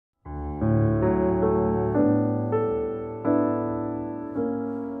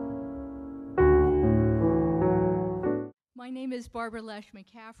name is Barbara Lesh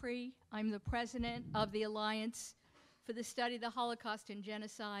McCaffrey. I'm the president of the Alliance for the Study of the Holocaust and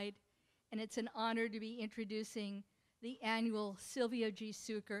Genocide, and it's an honor to be introducing the annual Sylvia G.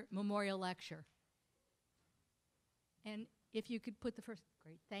 Suker Memorial Lecture. And if you could put the first,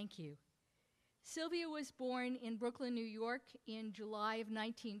 great, thank you. Sylvia was born in Brooklyn, New York in July of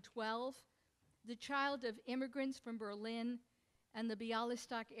 1912, the child of immigrants from Berlin and the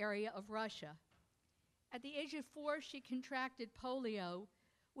Bialystok area of Russia. At the age of 4, she contracted polio,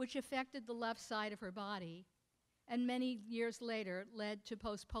 which affected the left side of her body, and many years later led to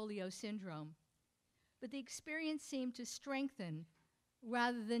post-polio syndrome. But the experience seemed to strengthen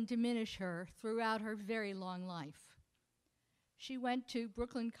rather than diminish her throughout her very long life. She went to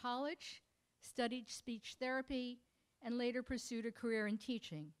Brooklyn College, studied speech therapy, and later pursued a career in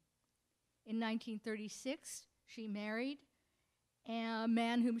teaching. In 1936, she married a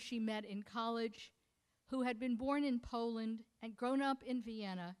man whom she met in college, who had been born in Poland and grown up in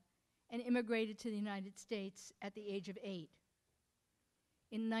Vienna and immigrated to the United States at the age of 8.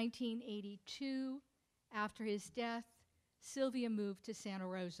 In 1982, after his death, Sylvia moved to Santa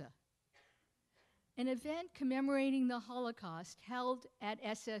Rosa. An event commemorating the Holocaust held at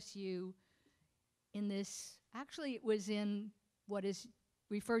SSU in this, actually it was in what is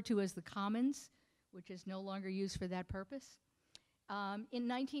referred to as the Commons, which is no longer used for that purpose. In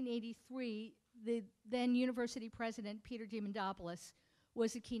 1983, the then university president, Peter Diamandopoulos,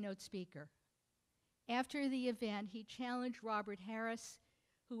 was a keynote speaker. After the event, he challenged Robert Harris,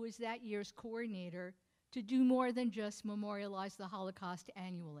 who was that year's coordinator, to do more than just memorialize the Holocaust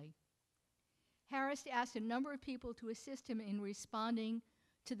annually. Harris asked a number of people to assist him in responding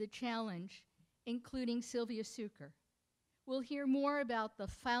to the challenge, including Sylvia Suker. We'll hear more about the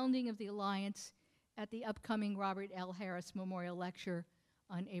founding of the Alliance at the upcoming Robert L. Harris Memorial Lecture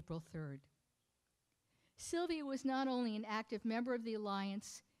on April 3rd. Sylvia was not only an active member of the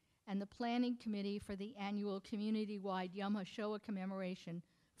Alliance and the planning committee for the annual community-wide Yom HaShoah commemoration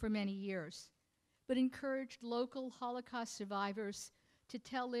for many years, but encouraged local Holocaust survivors to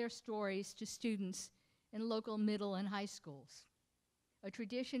tell their stories to students in local middle and high schools, a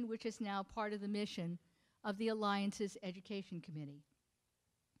tradition which is now part of the mission of the Alliance's Education Committee.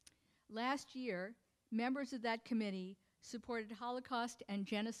 Last year, members of that committee supported Holocaust and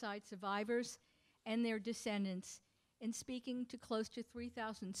genocide survivors and their descendants in speaking to close to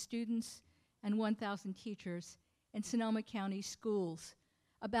 3,000 students and 1,000 teachers in Sonoma County schools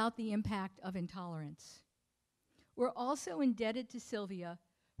about the impact of intolerance. We're also indebted to Sylvia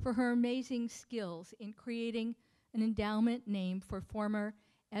for her amazing skills in creating an endowment named for former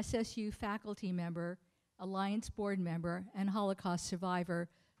SSU faculty member, Alliance board member, and Holocaust survivor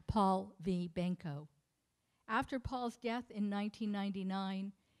Paul V. Benko. After Paul's death in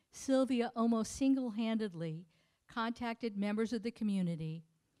 1999, Sylvia almost single-handedly contacted members of the community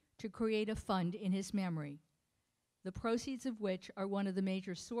to create a fund in his memory, the proceeds of which are one of the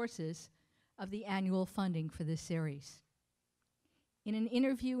major sources of the annual funding for this series. In an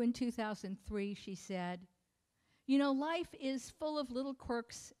interview in 2003, she said, "You know, life is full of little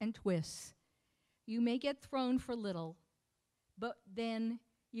quirks and twists. You may get thrown for little, but then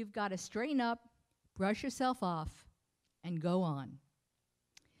you've got to straighten up, brush yourself off, and go on."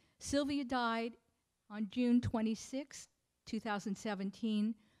 Sylvia died on June 26,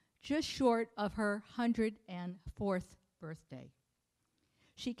 2017, just short of her 104th birthday.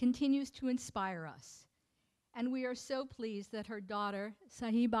 She continues to inspire us, and we are so pleased that her daughter,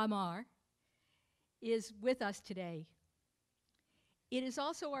 Zygielbaum, is with us today. It is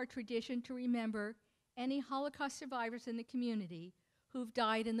also our tradition to remember any Holocaust survivors in the community who've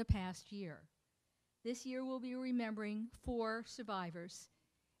died in the past year. This year we'll be remembering 4 survivors: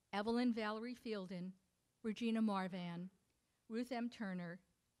 Evelyn Valerie Fielden, Regina Marvan, Ruth M. Turner,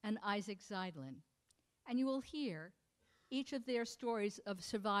 and Isaac Zeidlin. And you will hear each of their stories of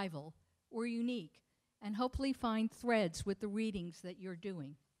survival were unique and hopefully find threads with the readings that you're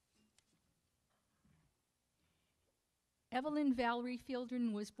doing. Evelyn Valerie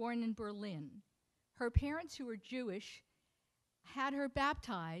Fielden was born in Berlin. Her parents, who were Jewish, had her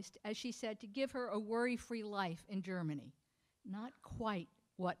baptized, as she said, to give her a worry-free life in Germany. Not quite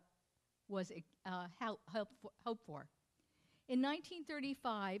what was hoped for. In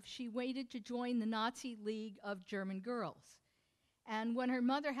 1935, she waited to join the Nazi League of German Girls. And when her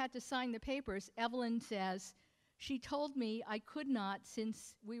mother had to sign the papers, Evelyn says, "She told me I could not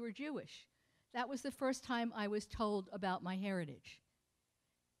since we were Jewish. That was the first time I was told about my heritage."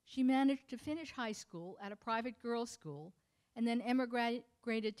 She managed to finish high school at a private girls' school and then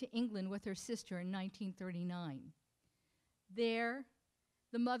emigrated to England with her sister in 1939. There,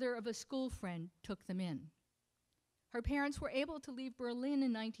 the mother of a school friend took them in. Her parents were able to leave Berlin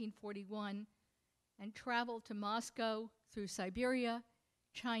in 1941 and travel to Moscow through Siberia,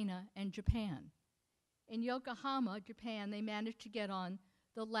 China, and Japan. In Yokohama, Japan, they managed to get on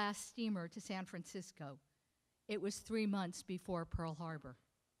the last steamer to San Francisco. It was 3 months before Pearl Harbor.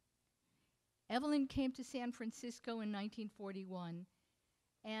 Evelyn came to San Francisco in 1941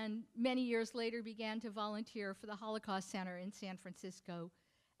 and many years later began to volunteer for the Holocaust Center in San Francisco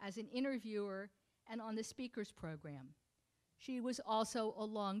as an interviewer and on the speakers program. She was also a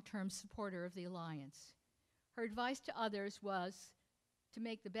long-term supporter of the Alliance. Her advice to others was to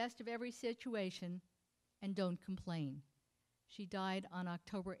make the best of every situation and don't complain. She died on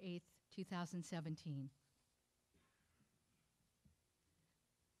October 8th, 2017.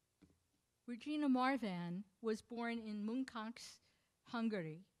 Regina Marvan was born in Munkacs,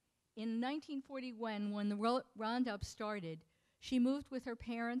 Hungary. In 1941, when the roundup started, she moved with her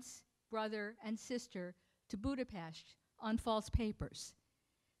parents, brother, and sister to Budapest on false papers.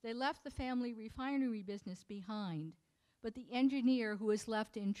 They left the family refinery business behind, but the engineer who was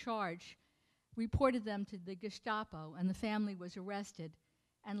left in charge reported them to the Gestapo, and the family was arrested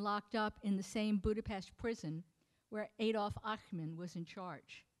and locked up in the same Budapest prison where Adolf Eichmann was in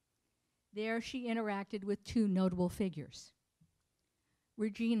charge. There she interacted with two notable figures.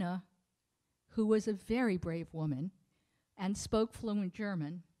 Regina, who was a very brave woman and spoke fluent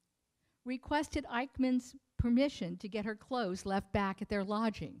German, requested Eichmann's permission to get her clothes left back at their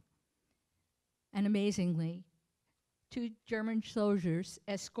lodging. And amazingly, two German soldiers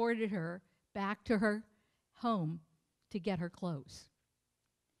escorted her back to her home to get her clothes.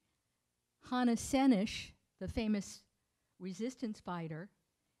 Hanna Senisch, the famous resistance fighter,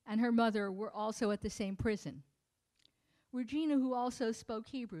 and her mother were also at the same prison. Regina, who also spoke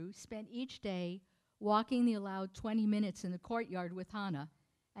Hebrew, spent each day walking the allowed 20 minutes in the courtyard with Hanna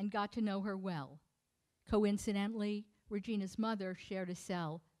and got to know her well. Coincidentally, Regina's mother shared a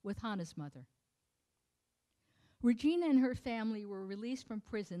cell with Hanna's mother. Regina and her family were released from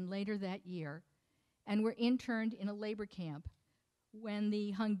prison later that year and were interned in a labor camp when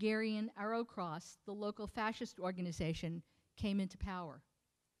the Hungarian Arrow Cross, the local fascist organization, came into power.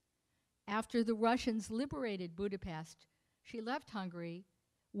 After the Russians liberated Budapest, she left Hungary,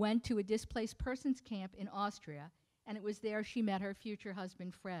 went to a displaced persons camp in Austria, and it was there she met her future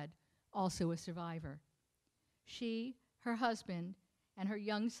husband, Fred, also a survivor. She, her husband, and her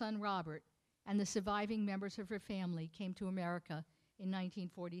young son, Robert, and the surviving members of her family came to America in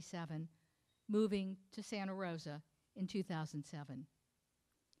 1947, moving to Santa Rosa in 2007.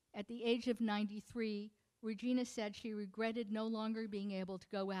 At the age of 93, Regina said she regretted no longer being able to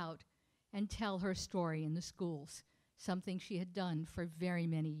go out and tell her story in the schools, something she had done for very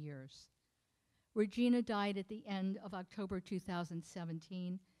many years. Regina died at the end of October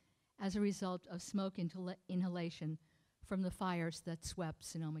 2017 as a result of smoke inhalation from the fires that swept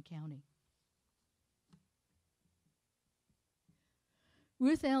Sonoma County.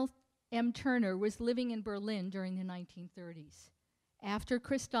 Ruth M. Turner was living in Berlin during the 1930s. After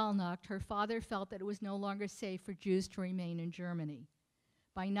Kristallnacht, her father felt that it was no longer safe for Jews to remain in Germany.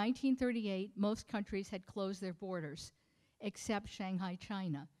 By 1938, most countries had closed their borders, except Shanghai,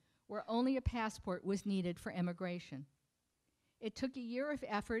 China, where only a passport was needed for immigration. It took a year of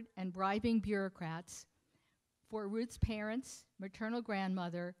effort and bribing bureaucrats for Ruth's parents, maternal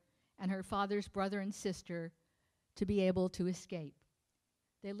grandmother, and her father's brother and sister to be able to escape.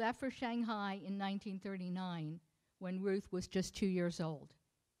 They left for Shanghai in 1939 when Ruth was just 2 years old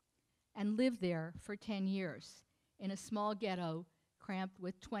and lived there for 10 years in a small ghetto cramped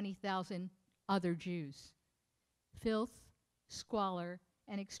with 20,000 other Jews. Filth, squalor,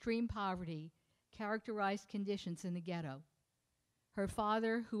 and extreme poverty characterized conditions in the ghetto. Her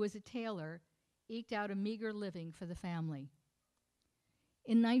father, who was a tailor, eked out a meager living for the family.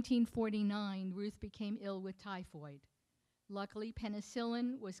 In 1949, Ruth became ill with typhoid. Luckily,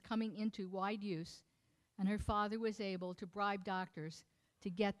 penicillin was coming into wide use, and her father was able to bribe doctors to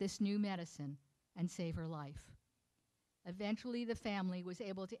get this new medicine and save her life. Eventually, the family was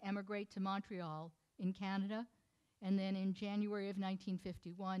able to emigrate to Montreal in Canada, and then in January of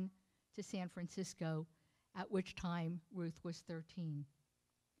 1951 to San Francisco, at which time Ruth was 13.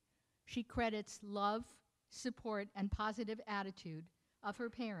 She credits love, support, and positive attitude of her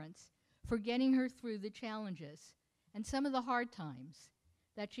parents for getting her through the challenges and some of the hard times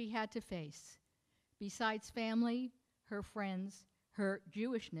that she had to face. Besides family, her friends, her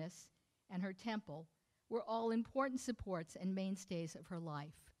Jewishness, and her temple were all important supports and mainstays of her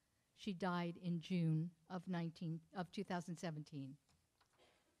life. She died in June of 2017.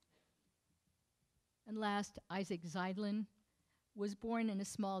 And last, Isaac Zygielbaum was born in a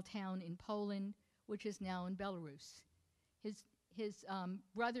small town in Poland which is now in Belarus. His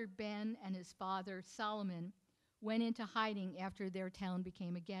brother Ben and his father Solomon went into hiding after their town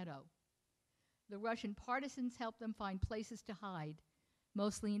became a ghetto. The Russian partisans helped them find places to hide,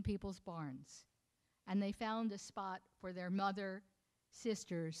 mostly in people's barns. And they found a spot for their mother,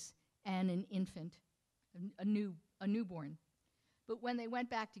 sisters, and an infant, a newborn. But when they went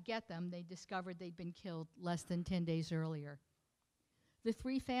back to get them, they discovered they'd been killed less than 10 days earlier. The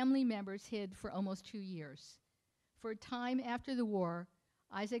three family members hid for almost 2 years. For a time after the war,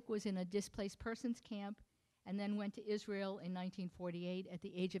 Isaac was in a displaced persons camp and then went to Israel in 1948 at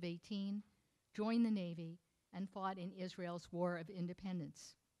the age of 18, joined the Navy, and fought in Israel's War of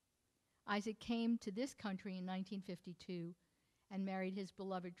Independence. Isaac came to this country in 1952 and married his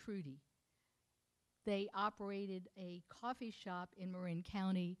beloved Trudy. They operated a coffee shop in Marin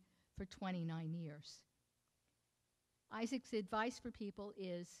County for 29 years. Isaac's advice for people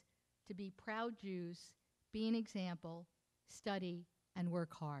is to be proud Jews, be an example, study, and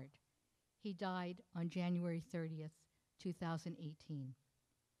work hard. He died on January 30th, 2018.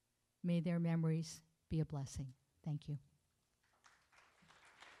 May their memories be a blessing. Thank you.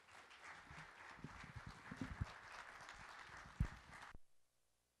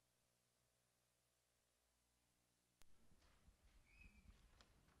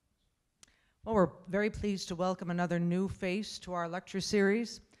 Well, we're very pleased to welcome another new face to our lecture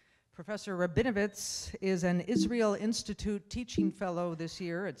series. Professor Rubinovitz is an Israel Institute Teaching Fellow this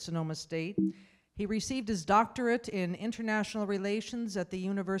year at Sonoma State. He received his doctorate in international relations at the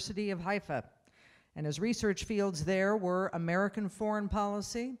University of Haifa, and his research fields there were American foreign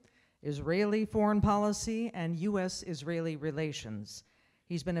policy, Israeli foreign policy, and U.S.-Israeli relations.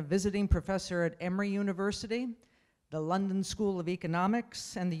 He's been a visiting professor at Emory University, the London School of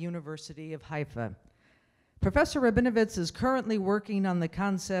Economics, and the University of Haifa. Professor Rubinovitz is currently working on the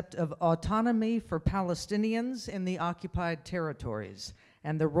concept of autonomy for Palestinians in the occupied territories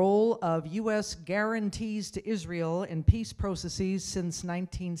and the role of U.S. guarantees to Israel in peace processes since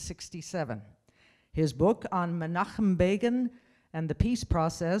 1967. His book on Menachem Begin and the peace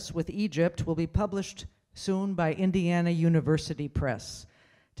process with Egypt will be published soon by Indiana University Press.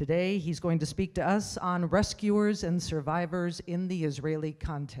 Today, he's going to speak to us on rescuers and survivors in the Israeli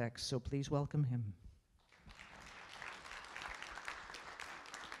context, so please welcome him.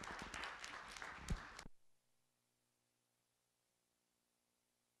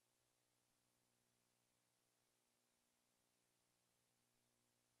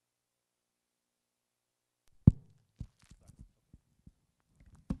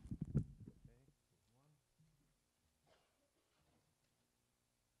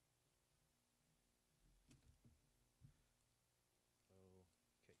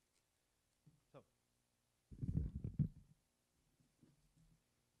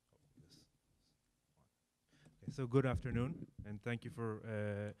 So good afternoon, and thank you for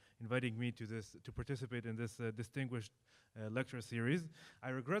inviting me to participate in this distinguished lecture series. I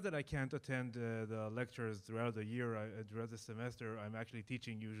regret that I can't attend the lectures throughout the year. Throughout the semester, I'm actually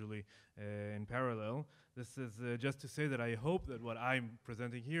teaching usually in parallel. This is just to say that I hope that what I'm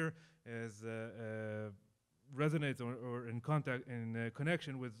presenting here is resonates or in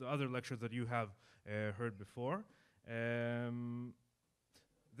connection with the other lectures that you have heard before.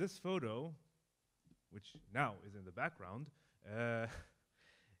 This photo, which now is in the background,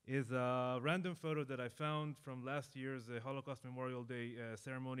 is a random photo that I found from last year's Holocaust Memorial Day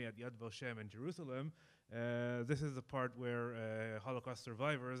ceremony at Yad Vashem in Jerusalem. This is the part where Holocaust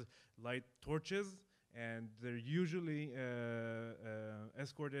survivors light torches, and they're usually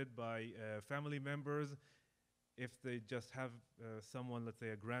escorted by family members. If they just have someone, let's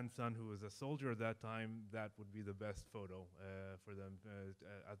say a grandson who was a soldier at that time, that would be the best photo for them,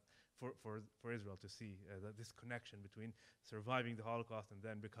 for Israel to see this connection between surviving the Holocaust and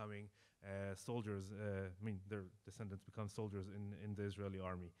then becoming soldiers. I mean, their descendants become soldiers in the Israeli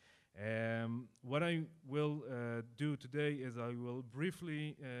army. What I will do today is I will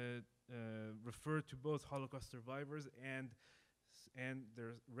briefly refer to both Holocaust survivors and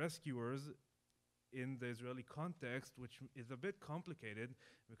their rescuers in the Israeli context, which is a bit complicated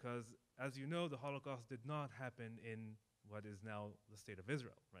because, as you know, the Holocaust did not happen in what is now the state of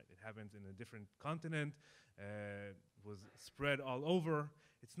Israel, right? It happened in a different continent, was spread all over.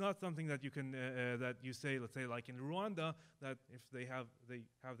 It's not something that you can, that you say, let's say like in Rwanda, that if they have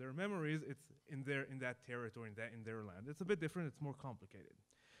their memories, it's in that territory, in their land. It's a bit different, it's more complicated.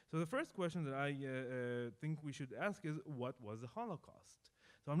 So the first question that I think we should ask is, what was the Holocaust?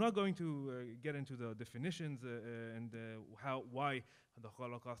 So I'm not going to get into the definitions and why the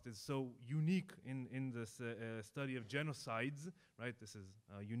Holocaust is so unique in this study of genocides, right? This is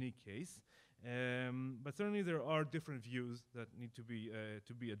a unique case. But certainly there are different views that need to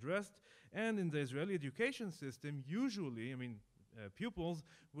be addressed. And in the Israeli education system, usually, pupils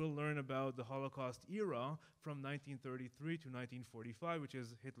will learn about the Holocaust era from 1933 to 1945, which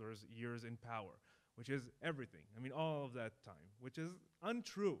is Hitler's years in power, which is everything. All of that time, which is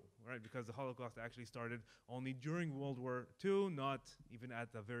untrue, right? Because the Holocaust actually started only during World War II, not even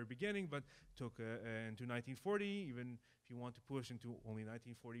at the very beginning, but took into 1940, even if you want to push into only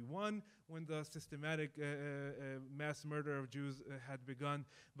 1941, when the systematic mass murder of Jews had begun.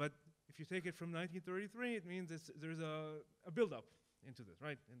 But if you take it from 1933, it means there's a build-up into this,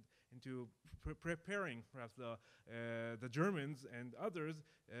 right? And into preparing perhaps the Germans and others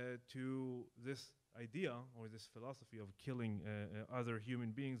to this idea or this philosophy of killing other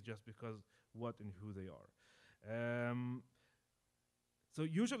human beings just because what and who they are. So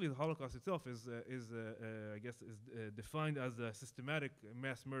usually the Holocaust itself is defined as a systematic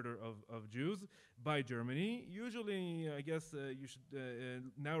mass murder of Jews by Germany. Usually, you should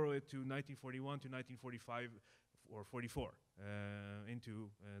narrow it to 1941 to 1945 or 44,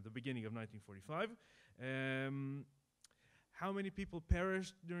 into the beginning of 1945. How many people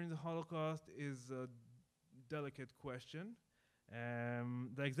perished during the Holocaust is a delicate question.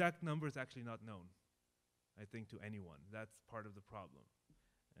 The exact number is actually not known, I think, to anyone. That's part of the problem.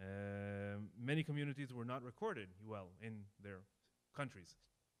 Many communities were not recorded well in their countries.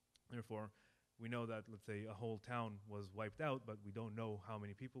 Therefore, we know that, let's say, a whole town was wiped out, but we don't know how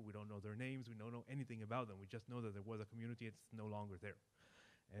many people, we don't know their names, we don't know anything about them. We just know that there was a community, it's no longer there.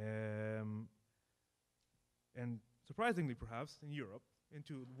 And surprisingly, perhaps, in Europe,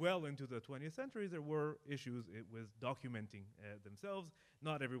 well into the 20th century, there were issues with documenting themselves.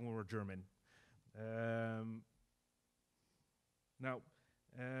 Not everyone were German.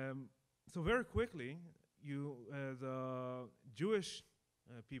 So very quickly, the Jewish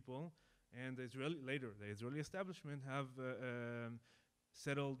people and the Israeli establishment have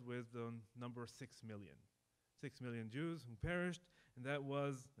settled with the number 6 million. 6 million Jews who perished, and that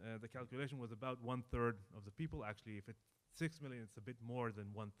was, the calculation was about 1/3 of the people. Actually, if it's 6 million, it's a bit more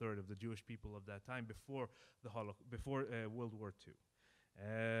than 1/3 of the Jewish people of that time before World War II.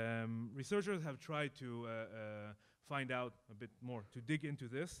 Researchers have tried to find out a bit more, to dig into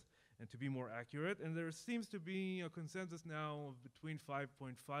this and to be more accurate, and there seems to be a consensus now of between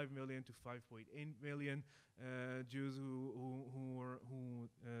 5.5 million to 5.8 million Jews who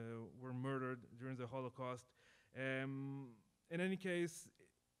were murdered during the Holocaust. In any case,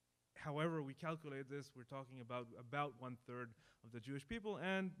 however we calculate this, we're talking about 1/3 of the Jewish people,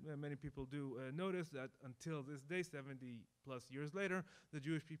 and many people do notice that until this day, 70 plus years later, the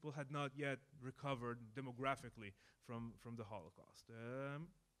Jewish people had not yet recovered demographically from the Holocaust.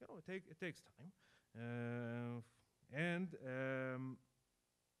 It takes time,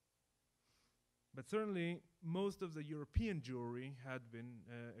 but certainly most of the European Jewry had been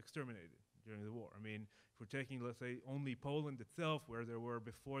exterminated during the war. If we're taking, let's say, only Poland itself, where there were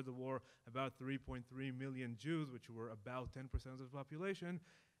before the war about 3.3 million Jews, which were about 10% of the population,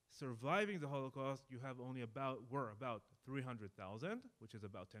 surviving the Holocaust, you have only about 300,000, which is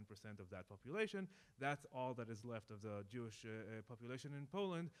about 10% of that population. That's all that is left of the Jewish population in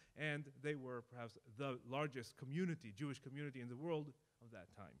Poland, and they were perhaps the largest Jewish community in the world of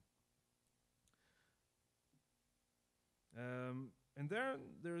that time. And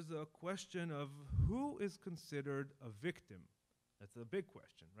there's a question of who is considered a victim. That's a big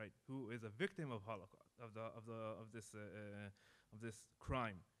question, right? Who is a victim of Holocaust, of this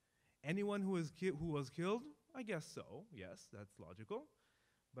crime? Anyone who was killed? I guess so. Yes, that's logical.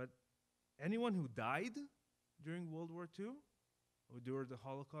 But anyone who died during World War II or during the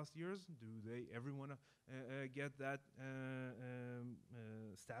Holocaust years, everyone get that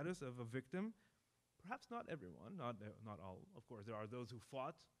status of a victim? Perhaps not everyone, not all. Of course, there are those who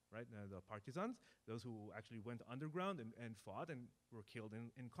fought, right? The partisans, those who actually went underground and fought and were killed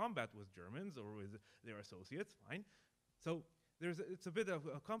in combat with Germans or with their associates. Fine. So it's a bit of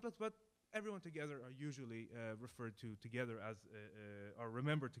a complex, but everyone together are usually referred to together as or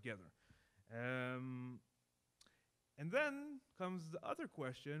remembered together. And then comes the other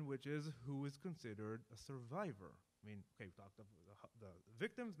question, which is who is considered a survivor? Okay, we talked about the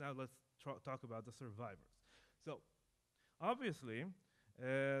victims, now let's talk about the survivors. So, obviously,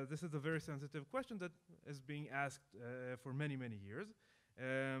 this is a very sensitive question that is being asked for many, many years.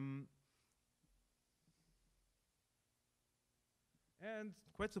 And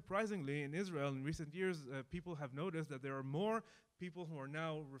quite surprisingly, in Israel, in recent years, people have noticed that there are more people who are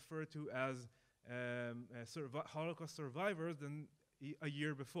now referred to as Holocaust survivors than a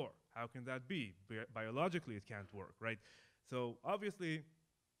year before. How can that be? Biologically, it can't work, right? So obviously,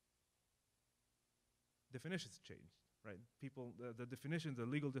 definitions changed, right? People, the definitions, the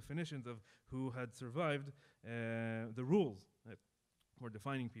legal definitions of who had survived, the rules that were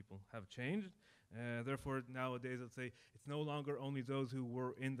defining people have changed. Therefore, nowadays, let's say, it's no longer only those who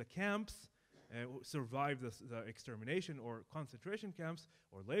were in the camps, who survived the extermination or concentration camps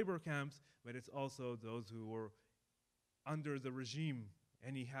or labor camps, but it's also those who were under the regime,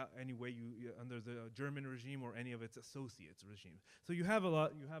 any way under the German regime or any of its associates regimes. So you have a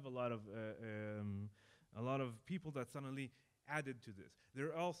lot of people that suddenly added to this.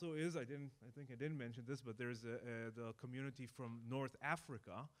 There also is, I think I didn't mention this, but there's the community from North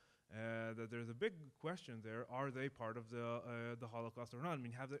Africa. That there's a big question there. Are they part of the Holocaust or not? I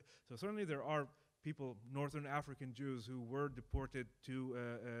mean, so certainly there are people, Northern African Jews, who were deported to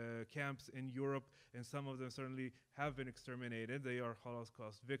camps in Europe, and some of them certainly have been exterminated. They are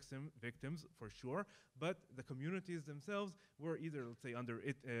Holocaust victims for sure, but the communities themselves were either, let's say, under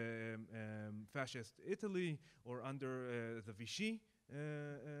fascist Italy or under the Vichy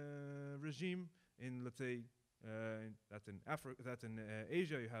regime in, let's say, that's in Africa, that's in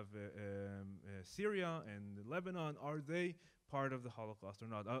Asia. You have Syria and Lebanon. Are they part of the Holocaust or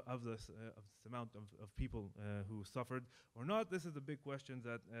not? Of this amount of people who suffered or not? This is a big question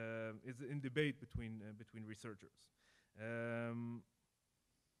that is in debate between researchers.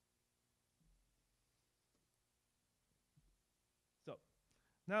 So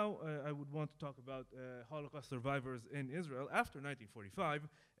now I would want to talk about Holocaust survivors in Israel. After 1945,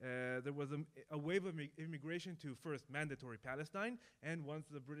 there was a wave of immigration to first mandatory Palestine, and once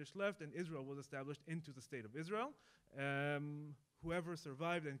the British left and Israel was established into the state of Israel, whoever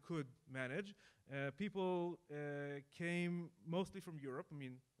survived and could manage, people came mostly from Europe. I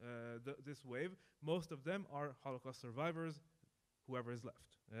mean, this wave, most of them are Holocaust survivors, whoever is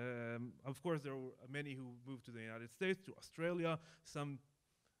left. Of course, there were many who moved to the United States, to Australia. Some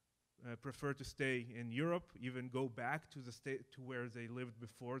prefer to stay in Europe, even go back to the state to where they lived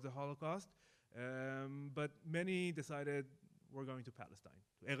before the Holocaust. But many decided we're going to Palestine,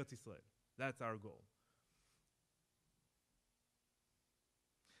 to Eretz Israel. That's our goal.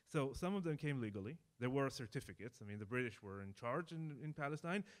 So some of them came legally. There were certificates. I mean, the British were in charge in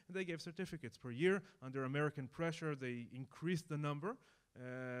Palestine, and they gave certificates per year. Under American pressure, they increased the number.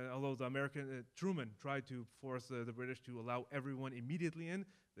 Although the Truman tried to force the British to allow everyone immediately in,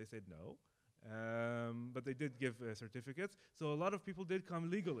 they said no. But they did give certificates. So a lot of people did come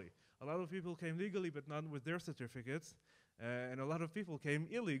legally. A lot of people came legally, but not with their certificates. And a lot of people came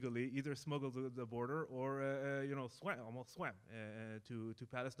illegally, either smuggled the border or almost swam to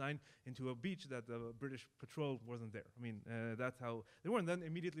Palestine, into a beach that the British patrol wasn't there. I mean, that's how they were. And then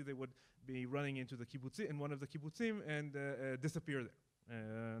immediately they would be running into the kibbutzim, in one of the kibbutzim, and disappear there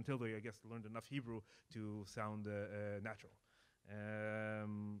until they, I guess, learned enough Hebrew to sound natural.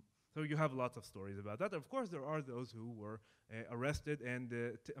 So you have lots of stories about that. Of course, there are those who were arrested and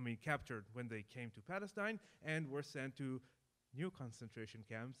captured when they came to Palestine and were sent to new concentration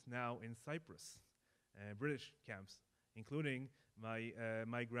camps now in Cyprus, British camps, including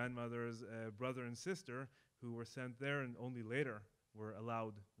my grandmother's brother and sister, who were sent there and only later were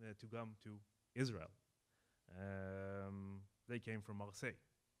allowed to come to Israel. They came from Marseille.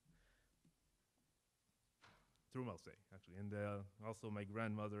 Through Marseille, actually. And also my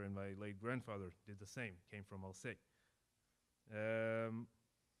grandmother and my late grandfather did the same, came from Marseille.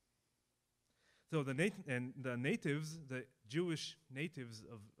 So the natives, the Jewish natives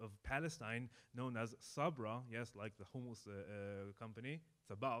of Palestine, known as Sabra, yes, like the hummus company,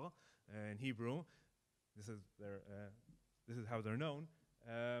 Sabar in Hebrew, this is how they're known.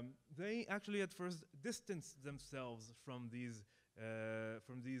 They actually at first distanced themselves from these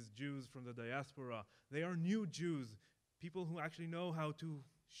Jews from the diaspora. They are new Jews, people who actually know how to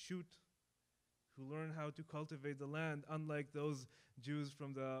shoot, who learn how to cultivate the land, unlike those Jews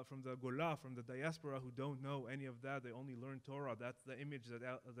from the Gola, from the diaspora, who don't know any of that. They only learn Torah. That's the image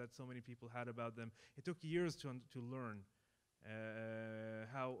that so many people had about them. It took years to learn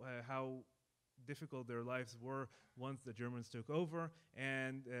how difficult their lives were once the Germans took over,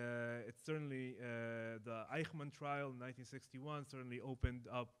 and it's certainly the Eichmann trial in 1961 certainly opened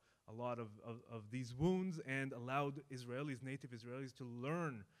up a lot of these wounds and allowed native Israelis to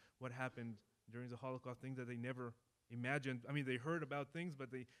learn what happened during the Holocaust, things that they never imagined. I mean, they heard about things,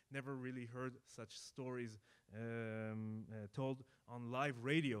 but they never really heard such stories told on live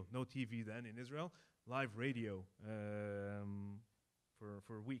radio, no TV then in Israel, live radio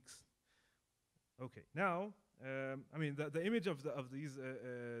for weeks. Okay, now, the image of these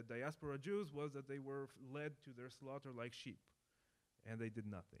diaspora Jews was that they were led to their slaughter like sheep, and they did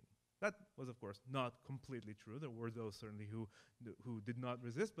nothing. That was, of course, not completely true. There were those certainly who did not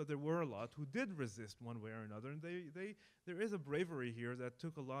resist, but there were a lot who did resist one way or another. And there is a bravery here that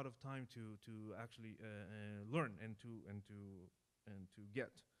took a lot of time to actually learn and to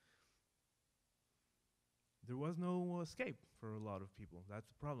get. There was no escape for a lot of people. That's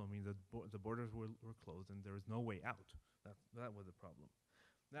the problem. I mean, the borders were closed, and there was no way out. That was the problem.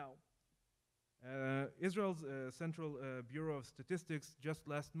 Now, Israel's Central Bureau of Statistics just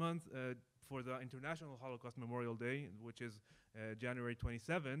last month for the International Holocaust Memorial Day, which is January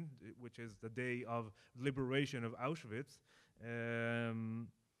 27, which is the day of liberation of Auschwitz,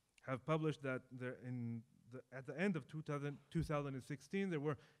 have published that at the end of 2016, there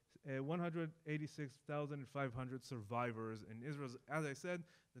were 186,500 survivors in Israel. As I said,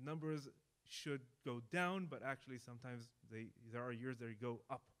 the numbers should go down, but actually sometimes there are years they go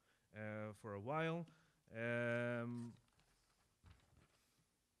up for a while.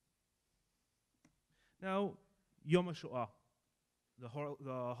 Now, Yom HaShoah, the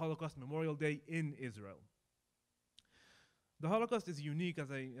Holocaust Memorial Day in Israel. The Holocaust is unique,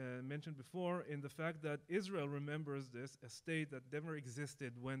 as I mentioned before, in the fact that Israel remembers this, a state that never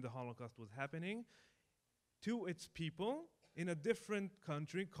existed when the Holocaust was happening, to its people in a different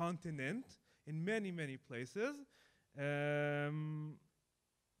country, continent, in many, many places.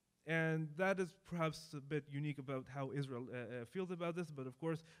 And that is perhaps a bit unique about how Israel feels about this, but of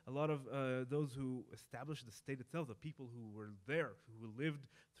course, a lot of those who established the state itself, the people who were there, who lived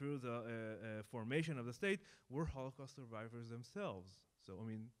through the formation of the state, were Holocaust survivors themselves. So, I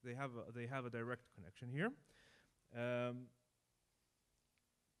mean, they have a direct connection here.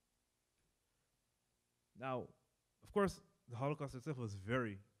 Now, of course, the Holocaust itself was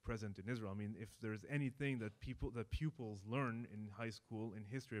very present in Israel. I mean, if there's anything that pupils learn in high school in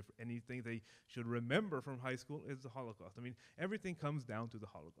history, if anything they should remember from high school, is the Holocaust. I mean, everything comes down to the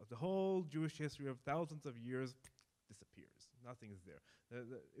Holocaust. The whole Jewish history of thousands of years disappears. Nothing is there.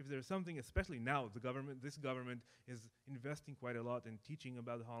 If there's something, especially now, this government is investing quite a lot in teaching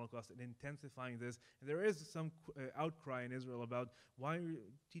about the Holocaust and intensifying this. And there is some outcry in Israel about why are you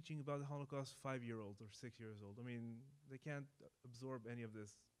teaching about the Holocaust 5-year-olds or 6 years old? I mean, they can't absorb any of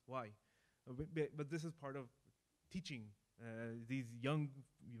this. Why? But this is part of teaching these young,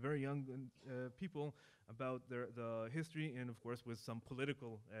 very young people about the history, and of course with some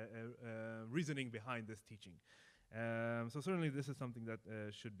political reasoning behind this teaching. So certainly this is something that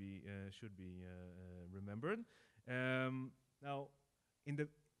should be remembered. Now, in the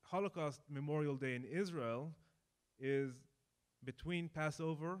Holocaust Memorial Day in Israel is between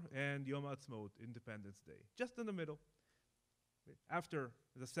Passover and Yom Ha'atzmaut, Independence Day, just in the middle. After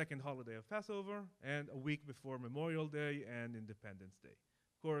the second holiday of Passover and a week before Memorial Day and Independence Day.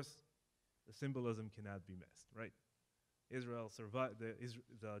 Of course, the symbolism cannot be missed, right? Israel survived,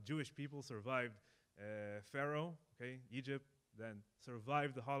 the Jewish people survived Pharaoh, okay, Egypt, then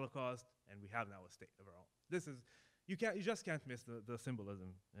survived the Holocaust, and we have now a state of our own. This is, you just can't miss the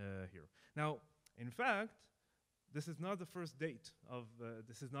symbolism here. Now, in fact, this is not the first date of,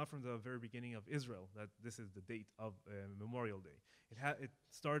 this is not from the very beginning of Israel that this is the date of Memorial Day. It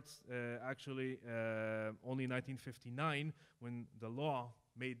starts actually only in 1959 when the law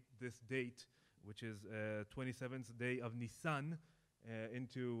made this date, which is 27th day of Nisan,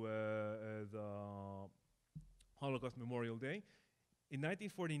 into the Holocaust Memorial Day. In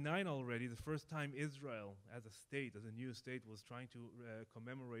 1949 already, the first time Israel as a state, as a new state, was trying to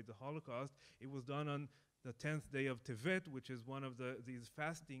commemorate the Holocaust, it was done on the 10th day of Tevet, which is one of these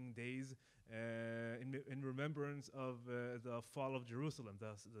fasting days in remembrance of the fall of Jerusalem,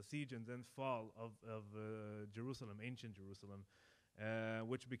 the siege and then fall of Jerusalem, ancient Jerusalem,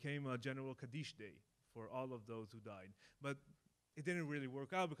 which became a general Kaddish day for all of those who died. But it didn't really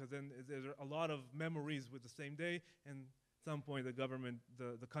work out because then there's a lot of memories with the same day, and at some point the government,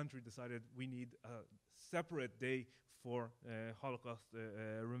 the country decided we need a separate day for Holocaust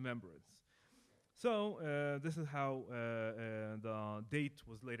remembrance. So this is how the date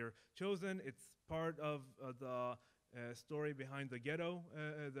was later chosen. It's part of the story behind the ghetto,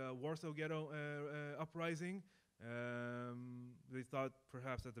 the Warsaw Ghetto uprising. They thought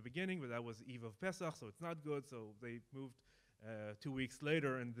perhaps at the beginning, but that was Eve of Pesach, so it's not good, so they moved 2 weeks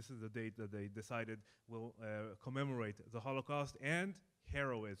later, and this is the date that they decided will commemorate the Holocaust and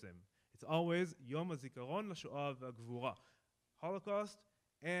heroism. It's always Yom HaZikaron LaShoah VaGvura, Holocaust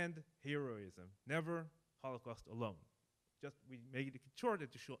and heroism, never Holocaust alone. Just we made it short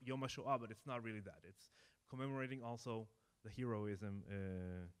into Yom HaShoah, but it's not really that. It's commemorating also the heroism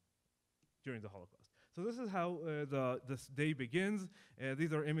during the Holocaust. So this is how this day begins.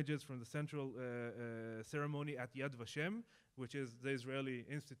 These are images from the central ceremony at Yad Vashem, which is the Israeli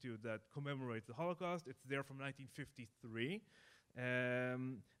institute that commemorates the Holocaust. It's there from 1953.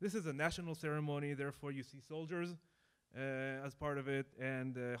 This is a national ceremony, therefore you see soldiers as part of it,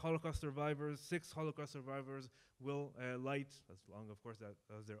 and Holocaust survivors, 6 Holocaust survivors will light, as long of course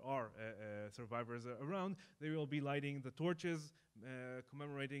as there are survivors around, they will be lighting the torches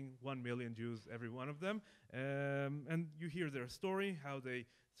commemorating 1 million Jews, every one of them. And you hear their story, how they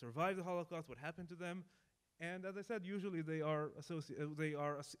survived the Holocaust, what happened to them. And as I said, usually they are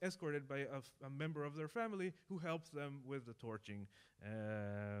escorted by a member of their family who helps them with the torching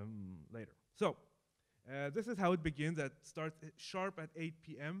later. So this is how it begins. That starts sharp at 8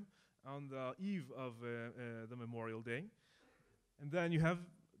 p.m. on the eve of the Memorial Day. And then you have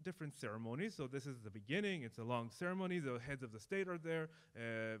different ceremonies. So this is the beginning. It's a long ceremony. The heads of the state are there.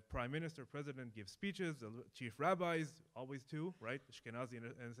 Prime Minister, President give speeches. The chief rabbis, always 2, right? Ashkenazi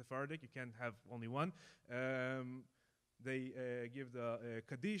and Sephardic. You can't have only one. They give the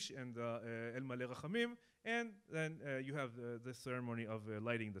Kaddish and the El Maleh Rachamim. And then you have the ceremony of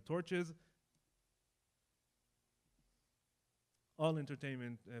lighting the torches. All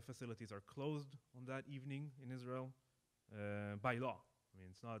entertainment facilities are closed on that evening in Israel by law. I mean,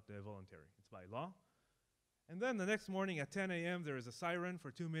 it's not voluntary, it's by law. And then the next morning at 10 a.m., there is a siren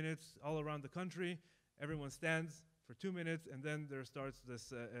for 2 minutes all around the country. Everyone stands for 2 minutes, and then there starts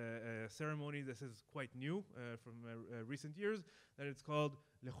this ceremony. This is quite new from recent years, that it's called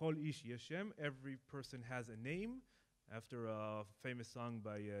Lechol Ish Yeshem. Every person has a name, after a famous song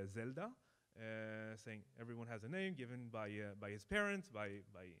by Zelda, saying everyone has a name given by his parents, by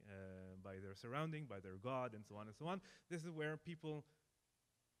their surrounding, by their God, and so on and so on. This is where people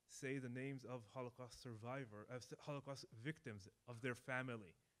say the names of Holocaust Holocaust victims of their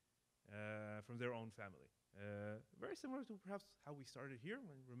family, from their own family. Very similar to perhaps how we started here,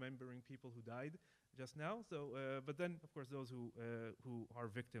 when remembering people who died just now. So, but then, of course, those who are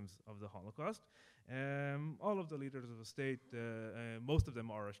victims of the Holocaust. All of the leaders of the state, most of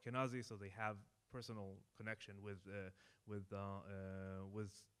them are Ashkenazi, so they have personal connection with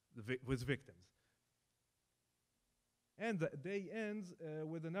victims. And the day ends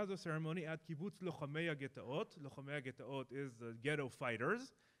with another ceremony at Kibbutz Lochamei HaGetaot. Lochamei HaGetaot is the ghetto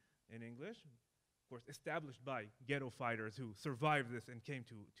fighters in English. Of course, established by ghetto fighters who survived this and came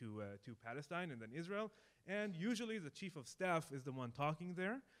to Palestine and then Israel. And usually the chief of staff is the one talking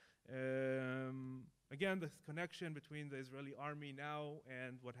there. Again, this connection between the Israeli army now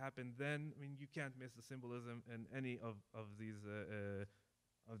and what happened then, I mean, you can't miss the symbolism in any of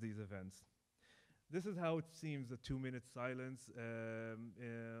these events. This is how it seems, the 2-minute silence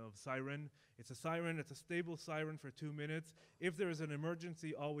of siren. It's a siren, it's a stable siren for 2 minutes. If there is an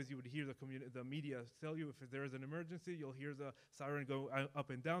emergency, always you would hear the media tell you if there is an emergency, you'll hear the siren go up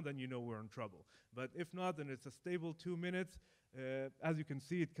and down, then you know we're in trouble. But if not, then it's a stable 2 minutes. As you can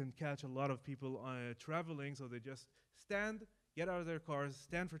see, it can catch a lot of people traveling, so they just stand, get out of their cars,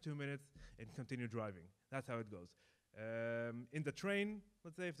 stand for 2 minutes, and continue driving. That's how it goes. In the train,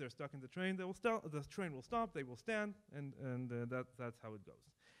 let's say if they're stuck in the train, they will stop. The train will stop. They will stand, and that's how it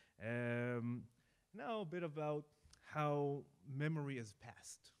goes. Now a bit about how memory is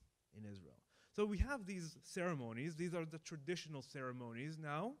passed in Israel. So we have these ceremonies. These are the traditional ceremonies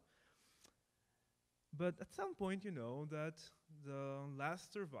now. But at some point, you know that the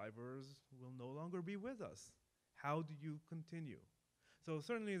last survivors will no longer be with us. How do you continue? So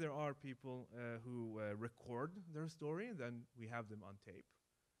certainly there are people who record their story, and then we have them on tape.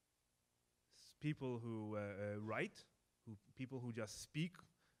 People who write, people who just speak,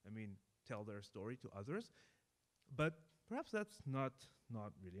 tell their story to others. But perhaps that's not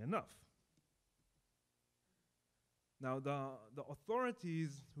really enough. Now the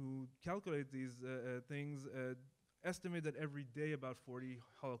authorities who calculate these things estimate that every day about 40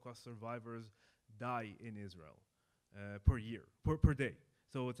 Holocaust survivors die in Israel. Per year, per day.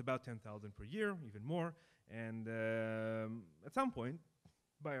 So it's about 10,000 per year, even more. And at some point,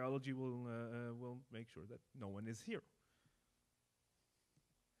 biology will make sure that no one is here.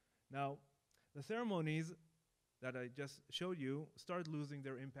 Now, the ceremonies that I just showed you start losing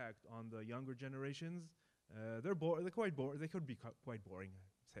their impact on the younger generations. They're quite boring. They could be quite boring.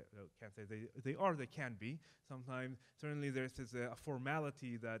 Can't say they can be. Sometimes, certainly there's a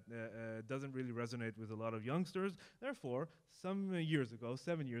formality that doesn't really resonate with a lot of youngsters. Therefore, some years ago,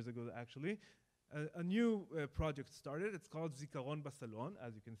 7 years ago actually, a new project started. It's called Zikaron Basalon.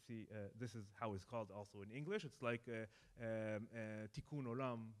 As you can see, this is how it's called also in English. It's like Tikkun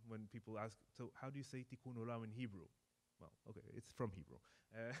Olam when people ask, so how do you say Tikkun Olam in Hebrew? well, okay, it's from Hebrew.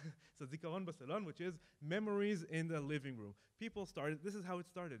 So Zikaron Basalon, which is memories in the living room. People started, this is how it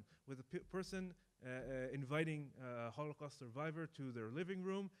started, with a person inviting a Holocaust survivor to their living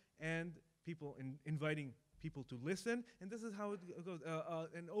room, and people inviting people to listen, and this is how it goes.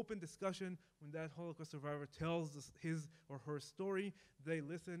 An open discussion when that Holocaust survivor tells his or her story. They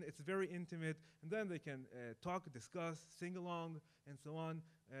listen. It's very intimate, and then they can talk, discuss, sing along, and so on.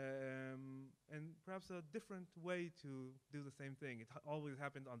 And perhaps a different way to do the same thing. It always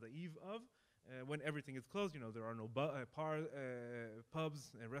happened on the eve of, when everything is closed. You know, there are no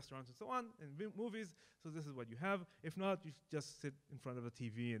pubs and restaurants and so on, and movies. So this is what you have. If not, you just sit in front of a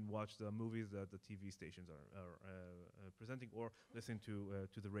TV and watch the movies that the TV stations are presenting, or listen to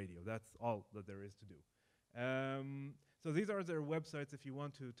the radio. That's all that there is to do. So these are their websites if you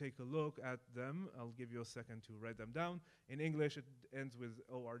want to take a look at them. I'll give you a second to write them down. In English, it ends with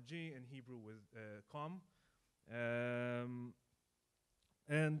 .org, in Hebrew with .com.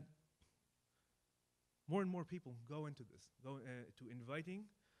 And more and more people go into this, go to inviting.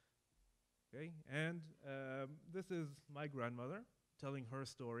 Okay, and this is my grandmother telling her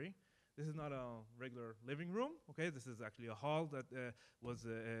story. This is not a regular living room. Okay, this is actually a hall that was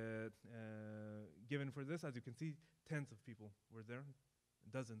given for this. As you can see, tens of people were there,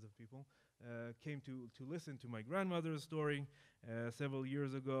 dozens of people came to listen to my grandmother's story several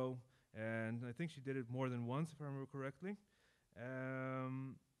years ago, and I think she did it more than once, if I remember correctly.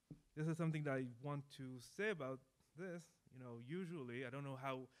 This is something that I want to say about this. You know, usually, I don't know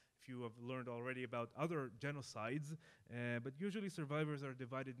if you have learned already about other genocides, but usually survivors are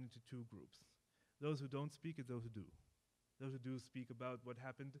divided into two groups. Those who don't speak and those who do. Those who do speak about what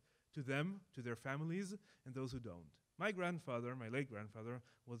happened to them, to their families, and those who don't. My grandfather, my late grandfather,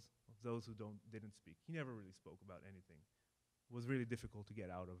 was of those who didn't speak. He never really spoke about anything. It was really difficult to get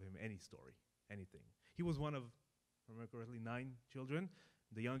out of him any story, anything. He was one of, if I remember correctly, 9 children,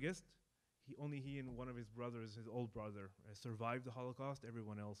 the youngest. Only he and one of his brothers, his old brother, survived the Holocaust.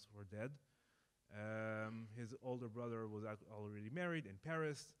 Everyone else were dead. His older brother was already married in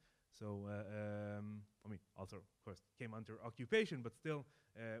Paris. So, I mean, also, of course, came under occupation, but still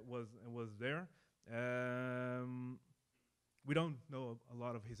was there. We don't know a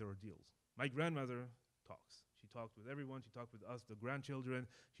lot of his ordeals. My grandmother talks. She talked with everyone. She talked with us, the grandchildren.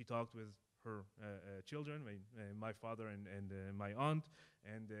 She talked with her children, my father and my aunt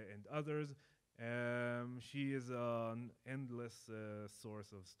and others. She is an endless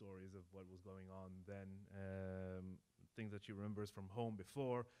source of stories of what was going on then, things that she remembers from home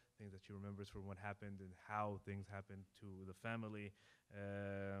before, things that she remembers from what happened and how things happened to the family.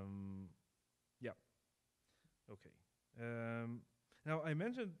 Yeah. Okay. Now, I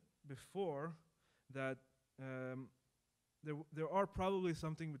mentioned before that there are probably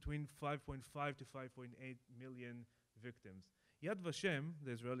something between 5.5 to 5.8 million victims. Yad Vashem,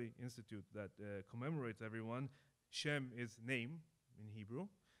 the Israeli institute that commemorates everyone, Shem is name in Hebrew,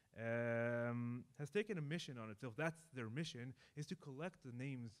 has taken a mission on itself. That's their mission, is to collect the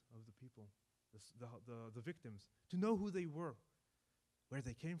names of the people, the victims, to know who they were, where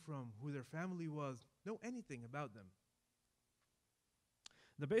they came from, who their family was, know anything about them.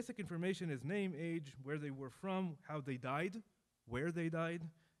 The basic information is name, age, where they were from, how they died, where they died.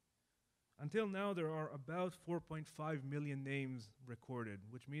 Until now, there are about 4.5 million names recorded,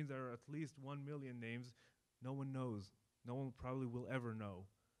 which means there are at least 1 million names no one knows. No one probably will ever know,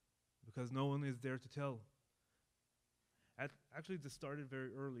 because no one is there to tell. Actually, this started very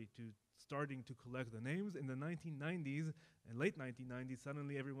early, starting to collect the names. In the 1990s and late 1990s,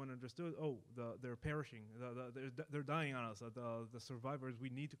 suddenly everyone understood, oh, they're perishing, they're dying on us, the survivors, we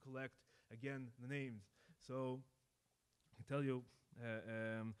need to collect, again, the names. So I can tell you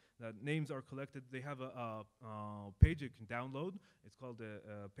that names are collected. They have a page you can download. It's called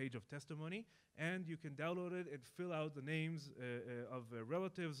a page of testimony, and you can download it and fill out the names of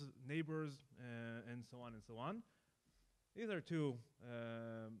relatives, neighbors, and so on and so on. These are two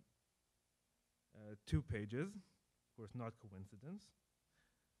pages, of course, not coincidence.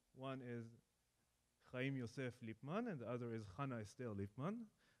 One is Chaim Yosef Lipman, and the other is Hannah Esther Lipman.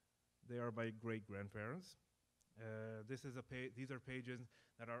 They are my great-grandparents. These are pages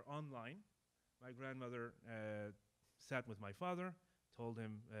that are online. My grandmother sat with my father, told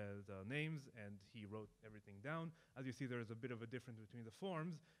him the names, and he wrote everything down. As you see, there's a bit of a difference between the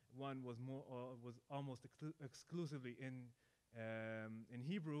forms. One was almost exclusively in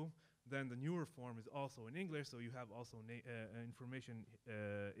Hebrew. Then the newer form is also in English, so you have also information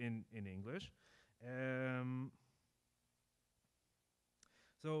in English.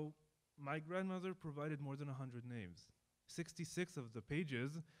 So my grandmother provided more than 100 names. 66 of the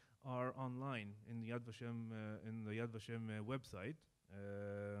pages are online in the Yad Vashem website.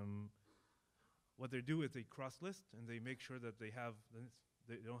 What they do is they cross-list and they make sure that they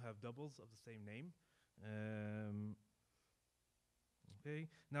don't have doubles of the same name. Okay,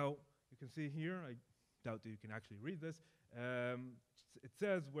 now you can see here, I doubt that you can actually read this. It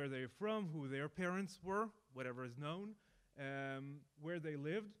says where they're from, who their parents were, whatever is known, where they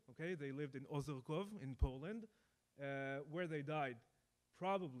lived. Okay, they lived in Ozorkov in Poland. Where they died,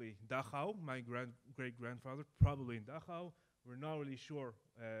 probably Dachau, my great-grandfather, probably in Dachau. We're not really sure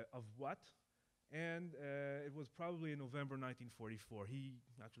of what. And it was probably in November 1944. He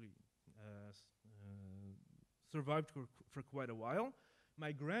actually survived for quite a while.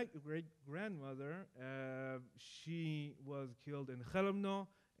 My great-grandmother, she was killed in Chelemno,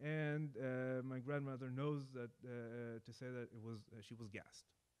 and my grandmother knows that to say that she was gassed.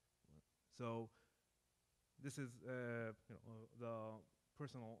 So this is the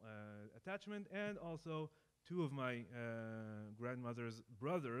personal attachment, and also two of my grandmother's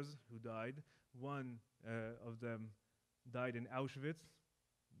brothers who died. One of them died in Auschwitz,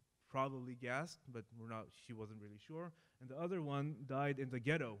 probably gassed, but she wasn't really sure. And the other one died in the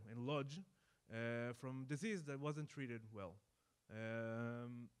ghetto in Lodz from disease that wasn't treated well.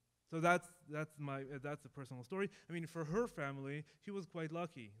 So that's a personal story. I mean, for her family, she was quite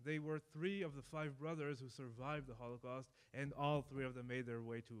lucky. They were 3 of the 5 brothers who survived the Holocaust, and all 3 of them made their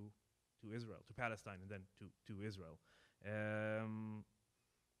way to Israel, to Palestine, and then to Israel.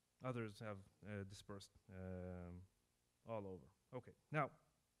 Others have dispersed all over. Okay, now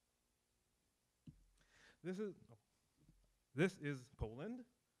this is Poland.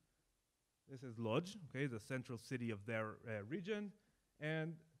 This is Lodz, okay, the central city of their region,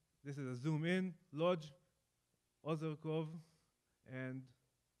 and this is a zoom in. Lodz, Ozorkov, and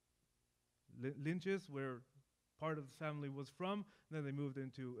Lynches, where part of the family was from. Then they moved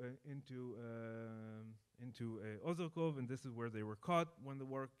into Ozorkov, and this is where they were caught when the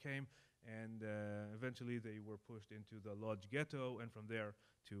war came. And eventually they were pushed into the Lodz ghetto, and from there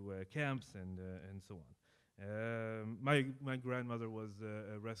to camps and so on. My grandmother was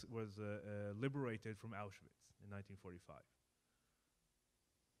liberated from Auschwitz in 1945.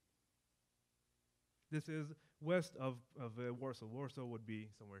 This is west of Warsaw. Warsaw would be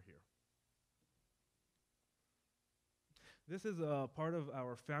somewhere here. This is a part of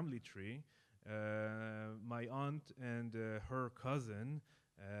our family tree. My aunt and her cousin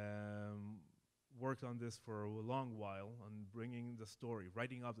worked on this for a long while, on bringing the story,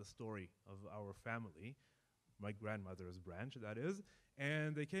 writing up the story of our family, my grandmother's branch, that is.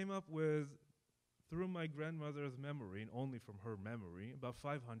 And they came up with, through my grandmother's memory, and only from her memory, about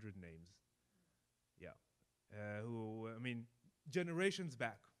 500 names. Yeah, generations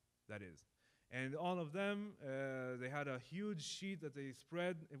back, that is. And all of them, they had a huge sheet that they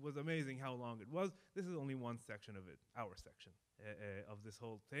spread. It was amazing how long it was. This is only one section of it, our section of this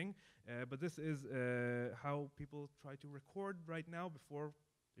whole thing. But this is how people try to record right now before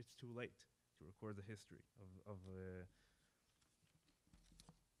it's too late to record the history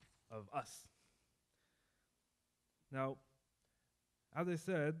of us. Now, as I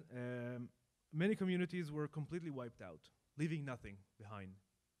said, many communities were completely wiped out, leaving nothing behind.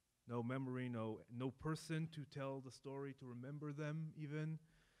 No memory, no person to tell the story, to remember them even.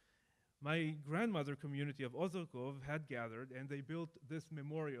 My grandmother community of Ozorkov had gathered, and they built this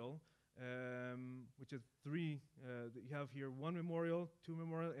memorial, which is 3. You have here 1 memorial, 2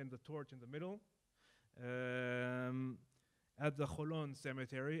 memorial, and the torch in the middle. At the Cholon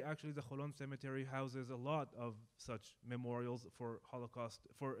Cemetery, actually the Cholon Cemetery houses a lot of such memorials for Holocaust,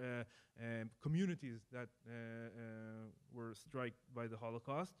 for communities that were struck by the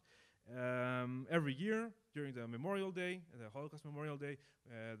Holocaust. Every year during the Memorial Day, the Holocaust Memorial Day,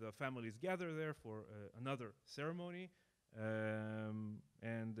 the families gather there for another ceremony,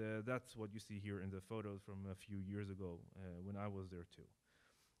 and that's what you see here in the photos from a few years ago when I was there too.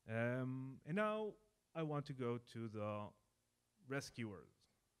 And now I want to go to the rescuers.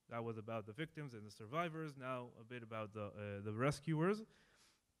 That was about the victims and the survivors. Now a bit about the rescuers.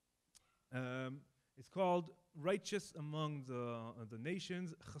 It's called Righteous Among the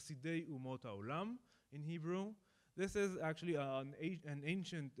Nations, Chasidei Umot HaOlam in Hebrew. This is actually an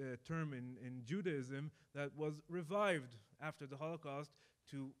ancient term in Judaism that was revived after the Holocaust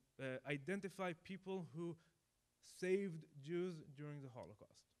to identify people who saved Jews during the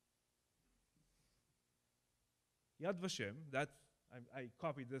Holocaust. Yad Vashem, I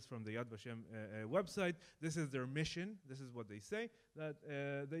copied this from the Yad Vashem website. This is their mission. This is what they say, that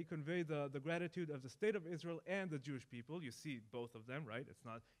they convey the gratitude of the state of Israel and the Jewish people. You see both of them, right? It's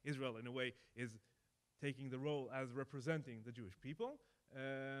not Israel, in a way, is taking the role as representing the Jewish people.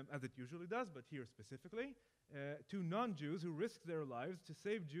 as it usually does, but here specifically, to non-Jews who risked their lives to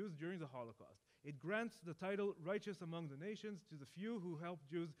save Jews during the Holocaust. It grants the title Righteous Among the Nations to the few who helped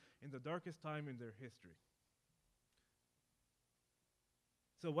Jews in the darkest time in their history.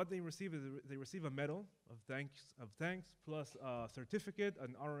 So what they receive is they receive a medal of thanks plus a certificate,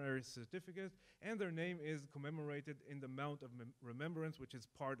 an honorary certificate, and their name is commemorated in the Mount of Remembrance, which is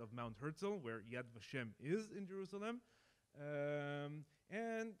part of Mount Herzl, where Yad Vashem is in Jerusalem.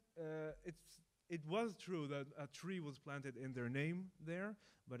 It was true that a tree was planted in their name there,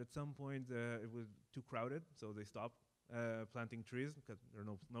 but at some point it was too crowded, so they stopped planting trees because there's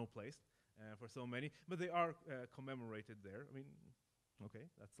no place for so many. But they are commemorated there. I mean, okay,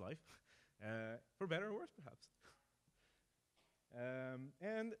 that's life. For better or worse, perhaps.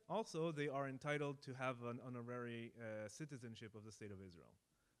 And also, they are entitled to have an honorary citizenship of the State of Israel.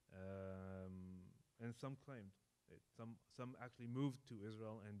 And some claimed it. Some actually moved to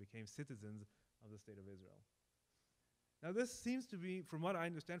Israel and became citizens of the State of Israel. Now, this seems to be, from what I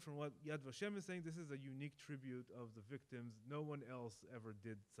understand, from what Yad Vashem is saying, this is a unique tribute of the victims. No one else ever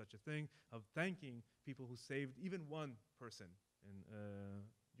did such a thing, of thanking people who saved even one person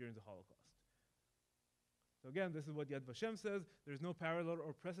during the Holocaust. So again, this is what Yad Vashem says. There's no parallel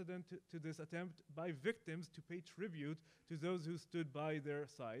or precedent to this attempt by victims to pay tribute to those who stood by their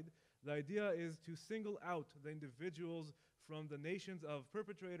side. The idea is to single out the individuals from the nations of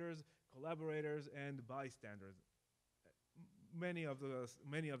perpetrators, collaborators, and bystanders. Many of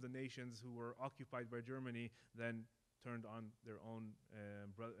the nations who were occupied by Germany then turned on their own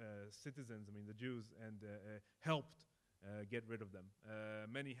citizens, I mean the Jews, and helped get rid of them.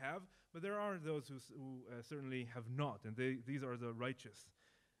 Many have, but there are those who certainly have not, and these are the righteous.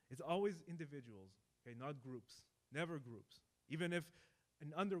 It's always individuals, okay, not groups, never groups. Even if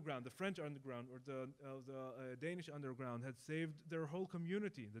an underground, the French underground or the Danish underground had saved their whole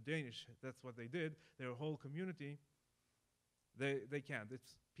community, the Danish, that's what they did, their whole community, they can't.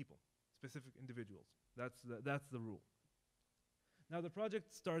 It's people, specific individuals. That's the rule. Now the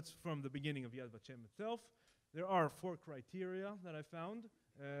project starts from the beginning of Yad Vashem itself. There are 4 criteria that I found,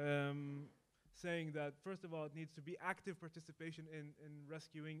 saying that, first of all, it needs to be active participation in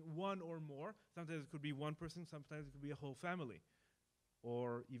rescuing one or more. Sometimes it could be one person, sometimes it could be a whole family,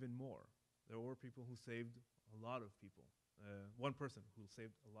 or even more. There were people who saved a lot of people. One person who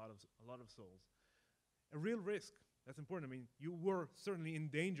saved a lot of souls. A real risk, that's important. I mean, you were certainly in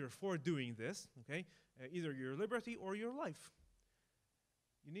danger for doing this, okay? Either your liberty or your life.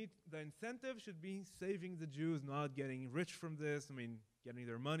 The incentive should be saving the Jews, not getting rich from this. I mean, getting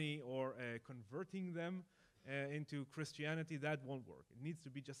their money or converting them into Christianity. That won't work. It needs to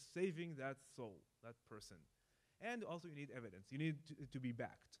be just saving that soul, that person. And also you need evidence. You need to be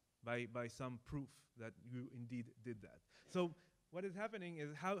backed by some proof that you indeed did that. So what is happening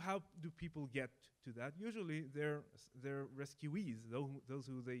is how do people get to that? Usually their rescuees, those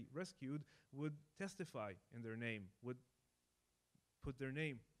who they rescued, would testify in their name, would put their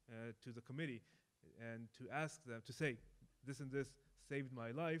name to the committee and to ask them to say, this and this saved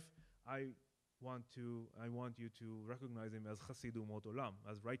my life. I want you to recognize him as Chassidu Mot Olam,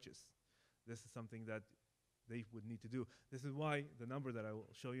 as righteous. This is something that they would need to do. This is why the number that I will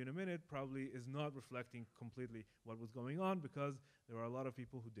show you in a minute probably is not reflecting completely what was going on, because there are a lot of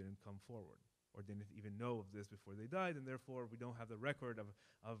people who didn't come forward or didn't even know of this before they died, and therefore we don't have the record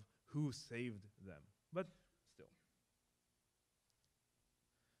of who saved them. But still.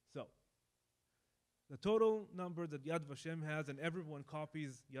 So, the total number that Yad Vashem has, and everyone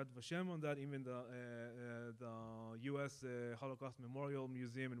copies Yad Vashem on that, even the U.S. Holocaust Memorial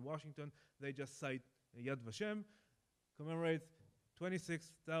Museum in Washington, they just cite Yad Vashem, commemorates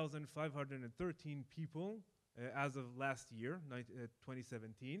 26,513 people as of last year,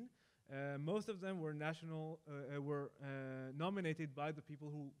 2017. Most of them were nominated by the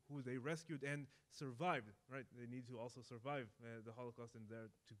people who they rescued and survived. Right? They need to also survive the Holocaust and there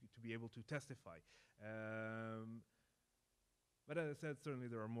to be able to testify. But as I said, certainly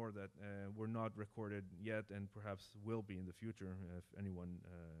there are more that were not recorded yet, and perhaps will be in the future if anyone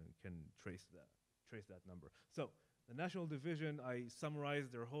can trace that number. So the National Division, I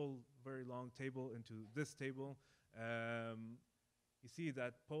summarized their whole very long table into this table. You see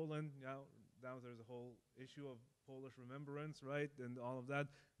that Poland, now there's a whole issue of Polish remembrance, right, and all of that.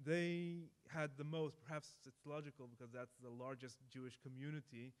 They had the most, perhaps it's logical because that's the largest Jewish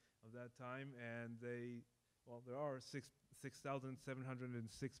community of that time, and there are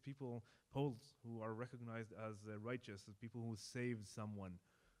 6,706 people, Poles, who are recognized as righteous, as people who saved someone,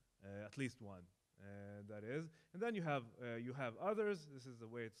 at least one. That is, and then you have others. This is the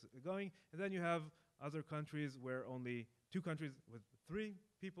way it's going, and then you have other countries where only 2 countries with 3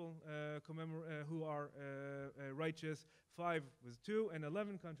 people who are righteous, 5 with 2, and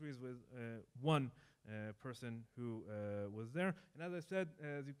 11 countries with 1 person who was there. And as I said,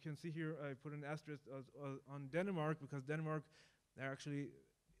 as you can see here, I put an asterisk on Denmark, because Denmark actually,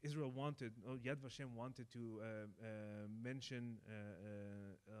 Israel wanted, Yad Vashem wanted to mention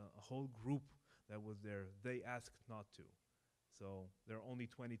a whole group that was there. They asked not to. So there are only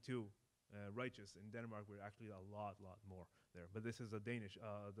 22 righteous. In Denmark, we're actually a lot more there. But this is the Danish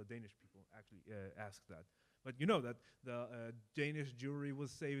people actually asked that. But you know that the Danish Jewry was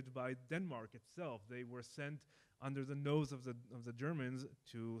saved by Denmark itself. They were sent under the nose of the Germans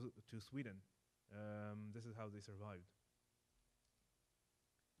to Sweden. This is how they survived.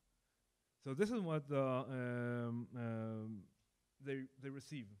 So this is what they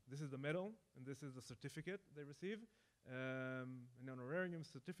receive. This is the medal, and this is the certificate they receive. An honorarium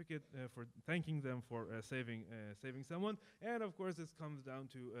certificate for thanking them for saving someone. And of course, this comes down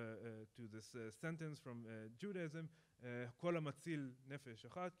to this sentence from Judaism: "Kol hamatzil nefesh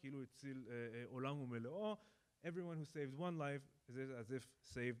achat, kilu itzil olam u'meleo." Everyone who saves one life is as if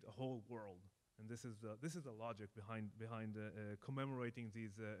saved a whole world. And this is the logic behind commemorating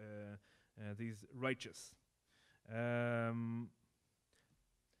these righteous.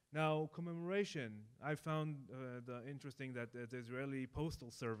 Now, commemoration. I found interesting that the Israeli Postal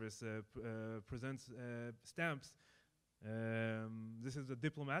Service presents stamps. This is the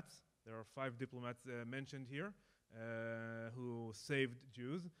diplomats. There are 5 diplomats mentioned here who saved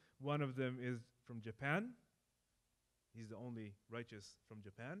Jews. One of them is from Japan. He's the only righteous from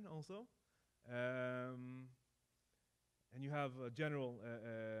Japan also. And you have a general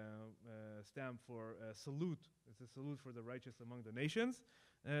stamp for salute. It's a salute for the righteous among the nations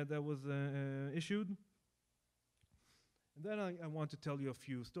that was issued. And then I want to tell you a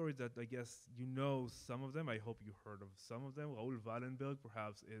few stories that I guess you know some of them. I hope you heard of some of them. Raoul Wallenberg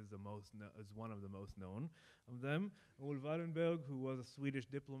perhaps is one of the most known of them. Raoul Wallenberg, who was a Swedish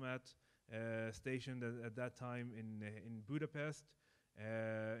diplomat stationed at that time in Budapest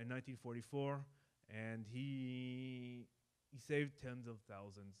in 1944, and he saved tens of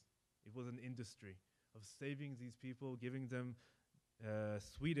thousands. It was an industry of saving these people, giving them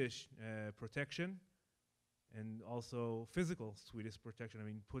Swedish protection, and also physical Swedish protection. I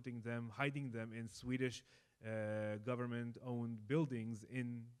mean, hiding them in Swedish government-owned buildings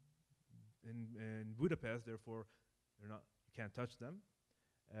in Budapest. Therefore, you can't touch them.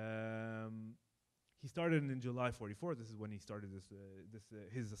 He started in July '44. This is when he started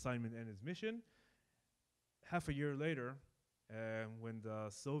his assignment and his mission. Half a year later, when the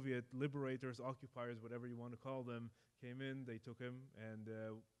Soviet liberators, occupiers, whatever you want to call them, came in, they took him, and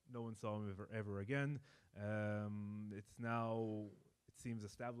no one saw him ever again. It's now, it seems,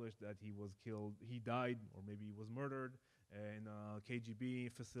 established that he was killed. He died, or maybe he was murdered, in a KGB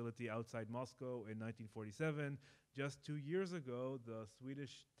facility outside Moscow in 1947. Just 2 years ago, the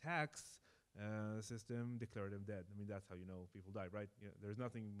Swedish tax system declared him dead. I mean, that's how you know people die, right? Yeah, there's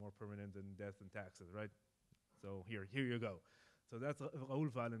nothing more permanent than death and taxes, right? So here you go. So that's Raoul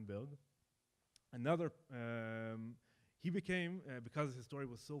Wallenberg. Another, he became, because his story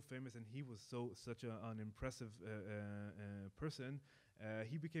was so famous and he was such an impressive person,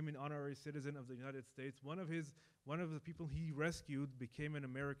 he became an honorary citizen of the United States. One of the people he rescued became an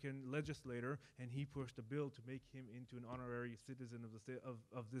American legislator, and he pushed a bill to make him into an honorary citizen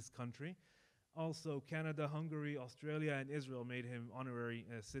of this country. Also, Canada, Hungary, Australia, and Israel made him honorary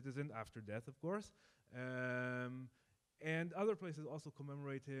citizen after death, of course. And other places also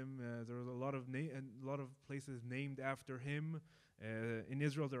commemorate him. There are a lot of places named after him. In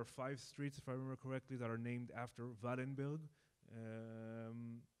Israel, there are 5 streets, if I remember correctly, that are named after Wallenberg.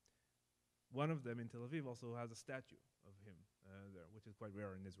 One of them in Tel Aviv also has a statue of him there, which is quite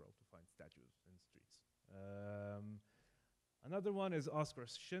rare in Israel to find statues in streets. Another one is Oskar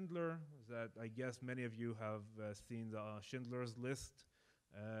Schindler, that I guess many of you have seen the Schindler's List.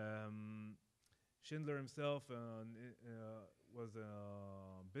 Schindler himself was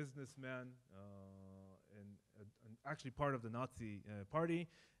a businessman and actually part of the Nazi party,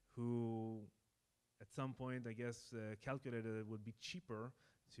 who at some point, I guess, calculated it would be cheaper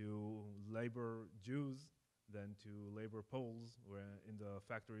to labor Jews than to labor Poles in the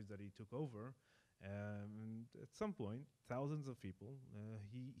factories that he took over. And at some point, thousands of people,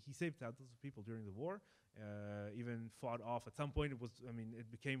 he saved thousands of people during the war, even fought off. At some point,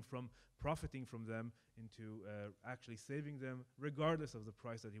 it became from profiting from them into actually saving them, regardless of the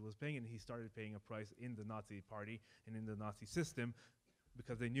price that he was paying. And he started paying a price in the Nazi party and in the Nazi system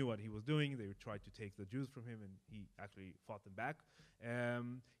because they knew what he was doing. They tried to take the Jews from him, and he actually fought them back.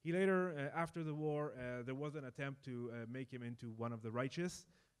 He later, after the war, there was an attempt to make him into one of the righteous,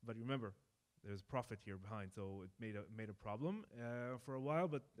 but remember, there's profit here behind, so it made a problem for a while,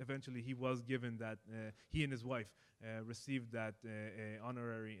 but eventually he was given that, he and his wife received that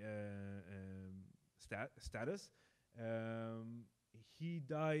honorary status. He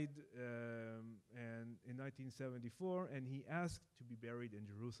died and in 1974, and he asked to be buried in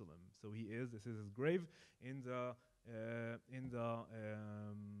Jerusalem. So this is his grave in the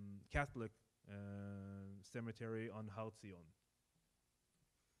Catholic cemetery on Har Zion,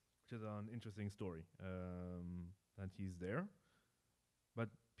 which is an interesting story that he's there. But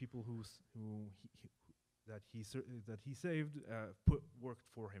people that he saved worked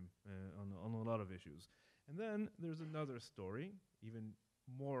for him on a lot of issues. And then there's another story, even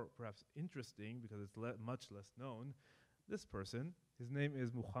more perhaps interesting because it's much less known. This person, his name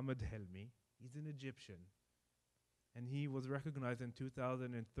is Muhammad Helmi. He's an Egyptian. And he was recognized in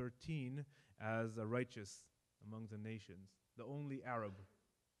 2013 as a righteous among the nations, the only Arab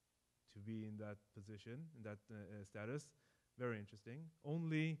to be in that position, in that status. Very interesting.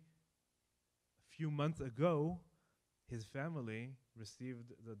 Only a few months ago, his family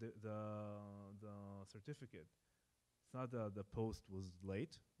received the certificate. It's not the post was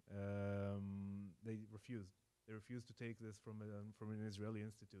late. They refused. They refused to take this from an Israeli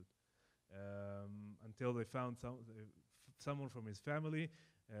institute until they found someone from his family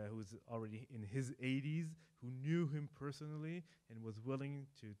who's already in his 80s, who knew him personally and was willing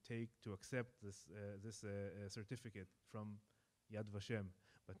to accept this certificate from Yad Vashem,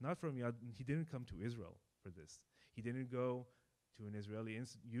 but not from Yad. He didn't come to Israel for this. He didn't go to an Israeli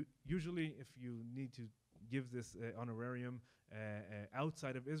institute. Usually, if you need to give this honorarium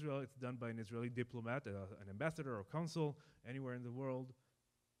outside of Israel, it's done by an Israeli diplomat, an ambassador or consul, anywhere in the world.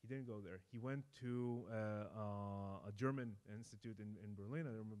 He didn't go there. He went to a German institute in Berlin,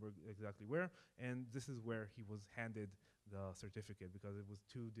 I don't remember exactly where, and this is where he was handed the certificate because it was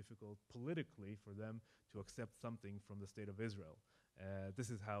too difficult politically for them to accept something from the state of Israel. This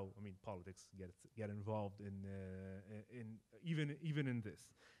is how, politics get involved in even in this.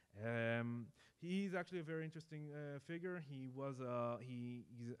 He's actually a very interesting figure.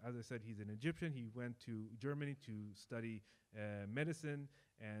 As I said, he's an Egyptian. He went to Germany to study medicine,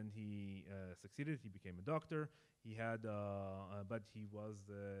 and he succeeded. He became a doctor. But he was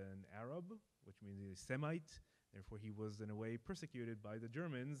an Arab, which means he's a Semite. Therefore, he was in a way persecuted by the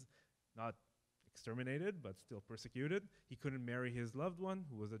Germans, not exterminated, but still persecuted. He couldn't marry his loved one,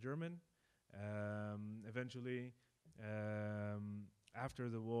 who was a German. Eventually, after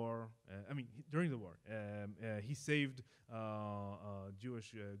the war, during the war, he saved a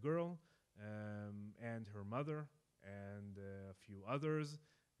Jewish girl and her mother and a few others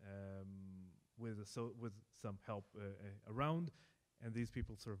with some help around. And these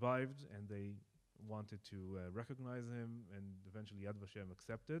people survived, and they wanted to recognize him, and eventually Yad Vashem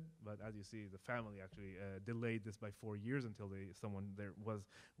accepted. But as you see, the family actually delayed this by 4 years until someone there was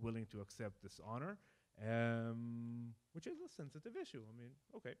willing to accept this honor, which is a sensitive issue.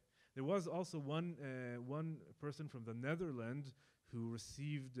 Okay. There was also one person from the Netherlands who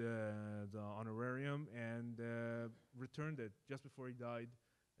received the honorarium and returned it just before he died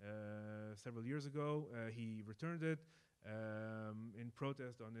several years ago. He returned it in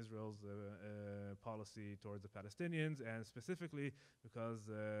protest on Israel's policy towards the Palestinians, and specifically because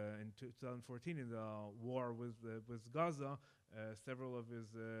in 2014, in the war with Gaza, several of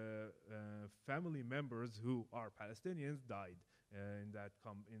his family members who are Palestinians died in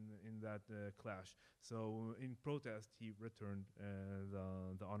that clash. So in protest, he returned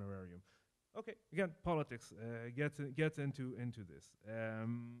the honorarium. Okay, again, politics gets into this.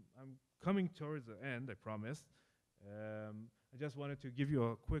 I'm coming towards the end, I promise. I just wanted to give you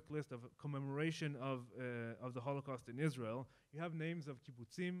a quick list of commemoration of the Holocaust in Israel. You have names of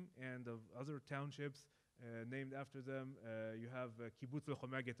kibbutzim and of other townships named after them. You have Kibbutz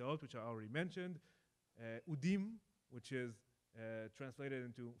Lechomei Getaot, which I already mentioned. Udim, which is translated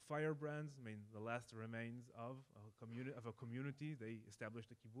into firebrands, the last remains of a community. They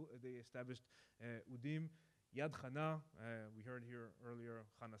established Udim. Yad Chana, we heard here earlier,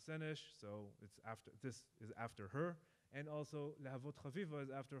 Chana Senesh, so this is after her. And also, Lehavot Chaviva is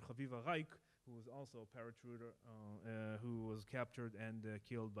after Chaviva Reich, who was also a paratrooper who was captured and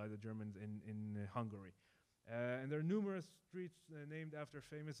killed by the Germans in Hungary. And there are numerous streets named after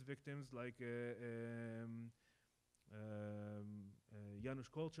famous victims like Janusz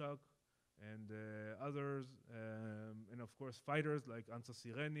Kolchak and others, and of course fighters like Anso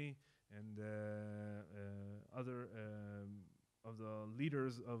Sireni and other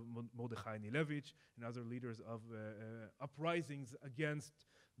leaders of Mordechai Nilevich and other leaders of uprisings against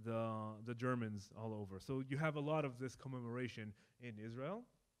the Germans all over. So you have a lot of this commemoration in Israel.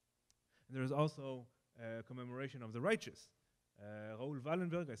 And there's also commemoration of the righteous. Raoul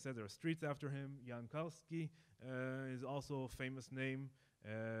Wallenberg, I said there are streets after him. Jan Karski is also a famous name.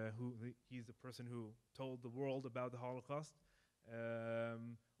 He's the person who told the world about the Holocaust.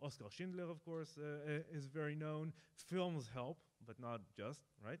 Oskar Schindler, of course, is very known. Films help, but not just,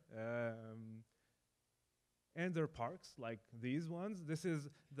 right? And there are parks like these ones. This is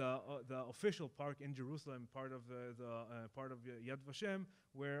the official park in Jerusalem, part of Yad Vashem,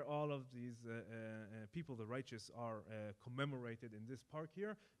 where all of these people, the righteous, are commemorated in this park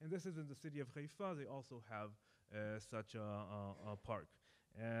here. And this is in the city of Haifa. They also have such a park.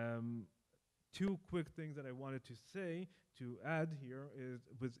 Two quick things that I wanted to say, to add here, is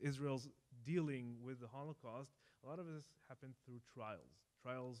with Israel's dealing with the Holocaust, a lot of this happened through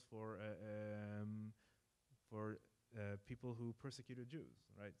trials for people who persecuted Jews,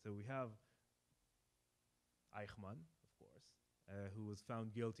 right? So we have Eichmann, of course, who was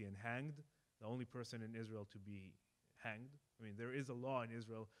found guilty and hanged, the only person in Israel to be hanged. I mean, there is a law in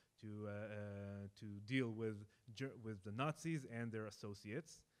Israel to deal with the Nazis and their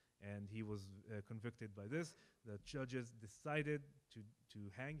associates, and he was convicted by this. The judges decided to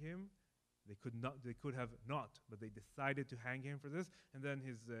hang him. They could have not, but they decided to hang him for this. And then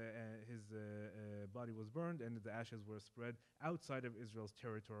his body was burned, and the ashes were spread outside of Israel's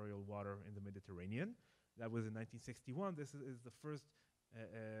territorial water in the Mediterranean. That was in 1961. This is the first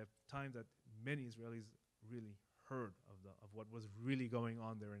time that many Israelis really heard of what was really going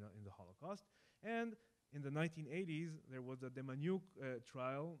on there in the Holocaust. And in the 1980s, there was the Demaniuk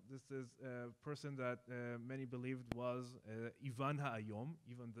trial. This is a person that many believed was Ivan Ha'ayom,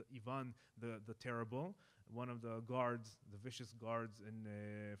 Ivan the Terrible, one of the guards, the vicious guards in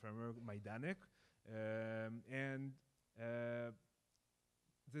Majdanek. And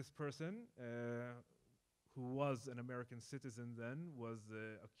this person, who was an American citizen then, was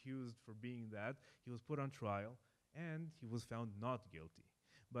accused for being that. He was put on trial, and he was found not guilty.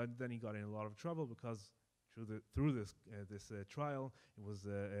 But then he got in a lot of trouble because through this trial, it was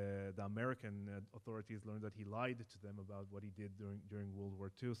the American authorities learned that he lied to them about what he did during World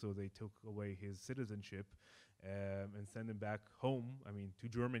War II. So they took away his citizenship and sent him back home. I mean, to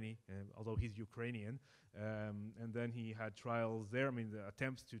Germany, although he's Ukrainian. And then he had trials there. I mean, the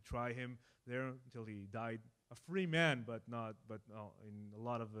attempts to try him there until he died. A free man, but in a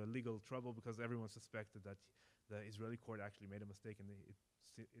lot of legal trouble because everyone suspected that the Israeli court actually made a mistake, and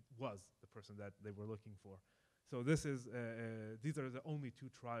it was the person that they were looking for. So these are the only two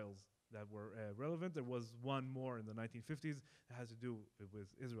trials that were relevant. There was one more in the 1950s that has to do with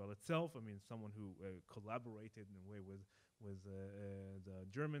Israel itself. I mean, someone who collaborated in a way with the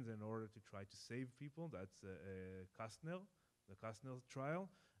Germans in order to try to save people. That's Kastner, the Kastner trial.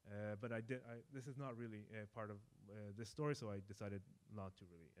 But this is not really part of this story, so I decided not to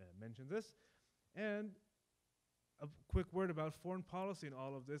really mention this. And a quick word about foreign policy in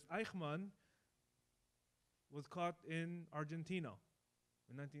all of this. Eichmann was caught in Argentina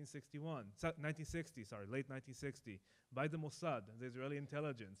in 1960, late 1960, by the Mossad, the Israeli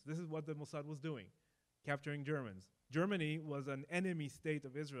intelligence. This is what the Mossad was doing, capturing Germans. Germany was an enemy state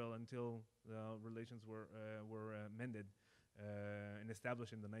of Israel until the relations were mended and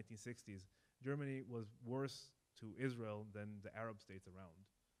established in the 1960s. Germany was worse to Israel than the Arab states around,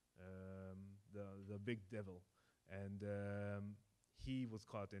 the big devil. And he was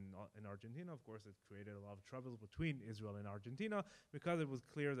caught in Argentina. Of course, it created a lot of troubles between Israel and Argentina because it was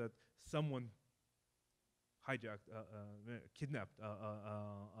clear that someone kidnapped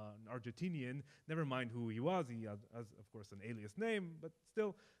an Argentinian. Never mind who he was. He had, of course, an alias name, but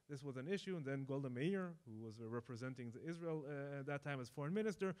still, this was an issue. And then Golda Meir, who was representing Israel at that time as foreign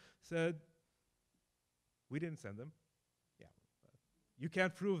minister, said, "We didn't send them." You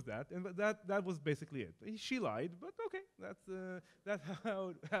can't prove that, and that was basically it. She lied, but okay, that's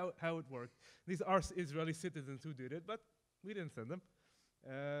how it worked. These are Israeli citizens who did it, but we didn't send them.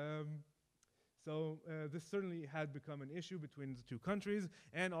 So this certainly had become an issue between the two countries,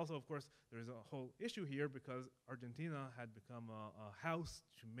 and also, of course, there's a whole issue here because Argentina had become a house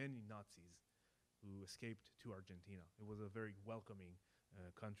to many Nazis who escaped to Argentina. It was a very welcoming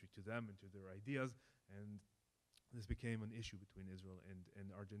country to them and to their ideas, and this became an issue between Israel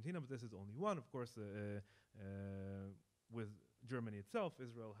and Argentina, but this is only one. Of course, with Germany itself,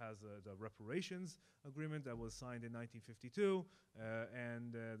 Israel has the reparations agreement that was signed in 1952,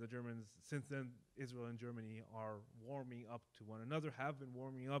 and the Germans, since then, Israel and Germany are warming up to one another, have been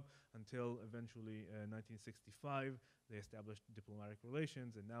warming up until eventually 1965. They established diplomatic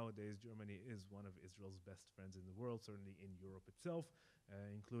relations, and nowadays Germany is one of Israel's best friends in the world, certainly in Europe itself,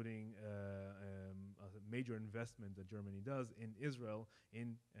 including a major investment that Germany does in Israel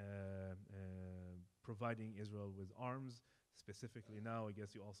in providing Israel with arms. Specifically now, I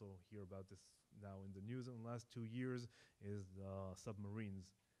guess you also hear about this now in the news in the last 2 years, is the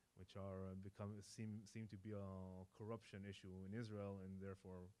submarines, which are seem to be a corruption issue in Israel and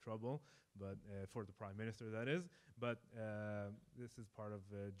therefore trouble, but for the prime minister that is. But this is part of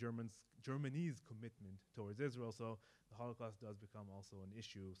Germany's commitment towards Israel. So the Holocaust does become also an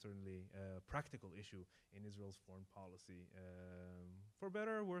issue, certainly a practical issue in Israel's foreign policy, for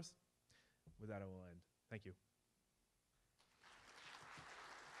better or worse. With that, I will end. Thank you.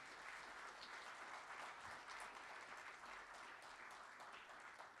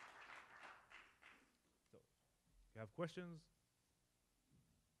 So, if you have questions?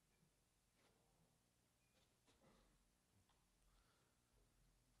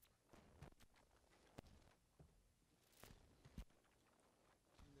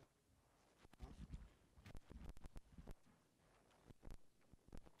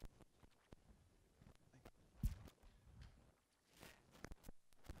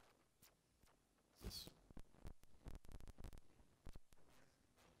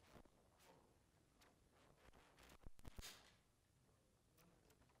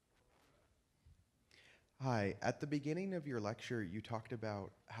 Hi. At the beginning of your lecture, you talked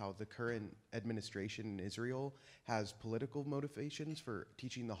about how the current administration in Israel has political motivations for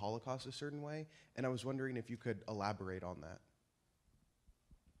teaching the Holocaust a certain way, and I was wondering if you could elaborate on that.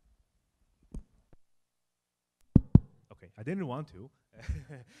 Okay, I didn't want to,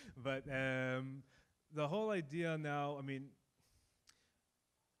 but the whole idea now, I mean,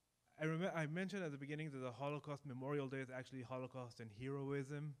 I mentioned at the beginning that the Holocaust Memorial Day is actually Holocaust and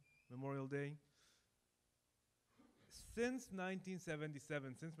Heroism Memorial Day. Since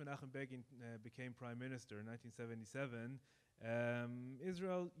 1977, since Menachem Begin became prime minister in 1977,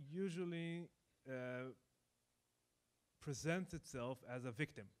 Israel usually presents itself as a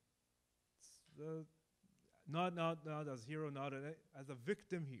victim. Not as hero, not as a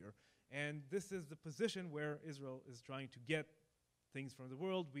victim here. And this is the position where Israel is trying to get things from the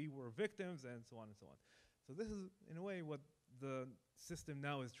world. We were victims, and so on and so on. So this is, in a way, what the system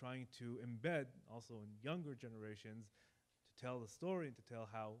now is trying to embed also in younger generations, to tell the story and to tell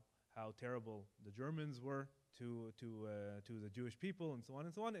how terrible the Germans were to the Jewish people, and so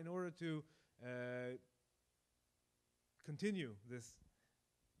on, in order to continue this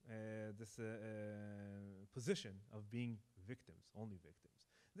position of being victims, only victims.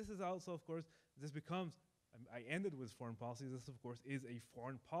 This is also, of course, this becomes, I ended with foreign policy, this of course is a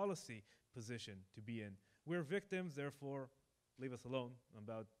foreign policy position to be in. We're victims, therefore leave us alone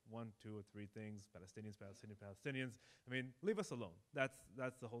about 1, 2, or 3 things, Palestinians. I mean, leave us alone.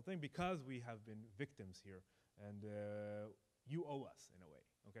 That's the whole thing, because we have been victims here, and you owe us in a way.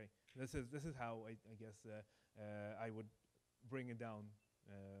 Okay, this is how I guess I would bring it down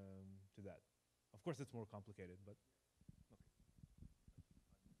to that. Of course, it's more complicated, but okay.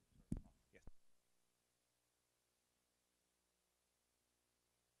 Yes.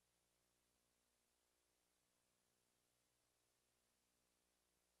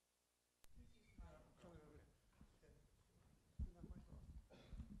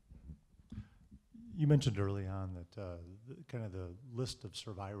 You mentioned early on that kind of the list of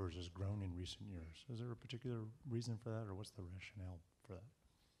survivors has grown in recent years. Is there a particular reason for that, or what's the rationale for that?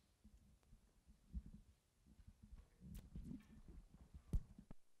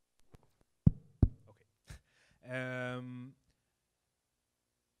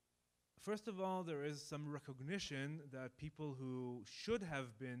 First of all, there is some recognition that people who should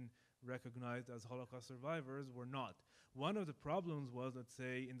have been recognized as Holocaust survivors were not. One of the problems was, let's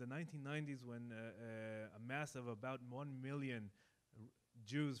say, in the 1990s, when a mass of about 1 million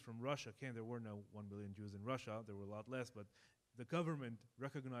Jews from Russia came. There were no 1 million Jews in Russia, there were a lot less, but the government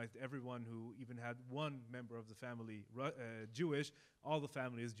recognized everyone who even had one member of the family Jewish. All the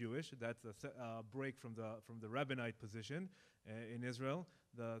family is Jewish. That's a break from the rabbinite position in Israel.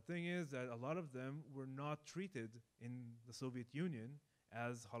 The thing is that a lot of them were not treated in the Soviet Union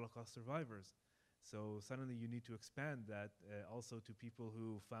as Holocaust survivors. So suddenly you need to expand that also to people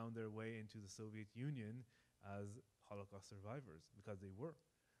who found their way into the Soviet Union as Holocaust survivors, because they were.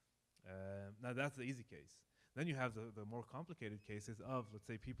 Now that's the easy case. Then you have the more complicated cases of, let's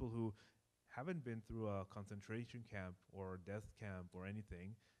say, people who haven't been through a concentration camp or a death camp or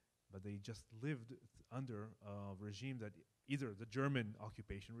anything, but they just lived under a regime that either the German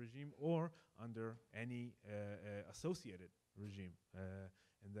occupation regime or under any associated regime.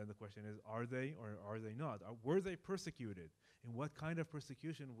 And then the question is, are they or are they not? Were they persecuted? And what kind of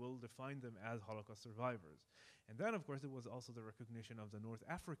persecution will define them as Holocaust survivors? And then, of course, it was also the recognition of the North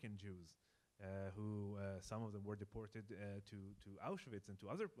African Jews, who some of them were deported to Auschwitz and to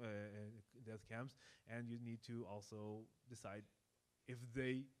other death camps. And you need to also decide if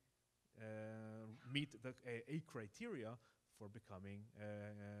they meet a criteria for becoming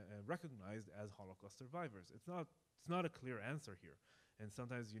recognized as Holocaust survivors. It's not a clear answer here. And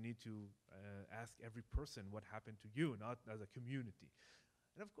sometimes you need to ask every person what happened to you, not as a community.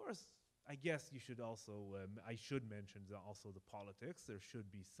 And of course, I guess you should also, I should mention also the politics. There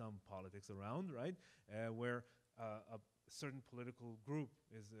should be some politics around, right? Where a certain political group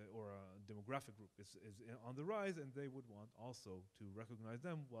is, or a demographic group is on the rise, and they would want also to recognize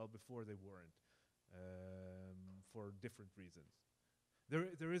them, while before they weren't, for different reasons.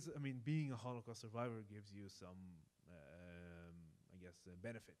 There is, I mean, being a Holocaust survivor gives you some, I guess,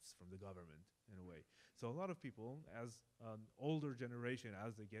 benefits from the government in a way. So a lot of people, as an older generation,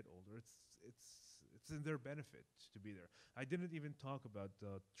 as they get older, it's in their benefit to be there. I didn't even talk about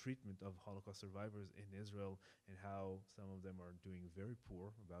the treatment of Holocaust survivors in Israel and how some of them are doing very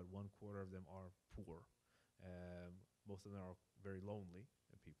poor. About 1/4 of them are poor. Most of them are very lonely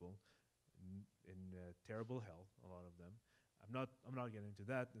people in terrible health. A lot of them. I'm not getting into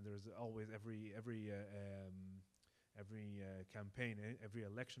that. And there's always every campaign, every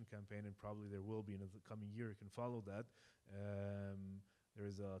election campaign, and probably there will be in the coming year. You can follow that. There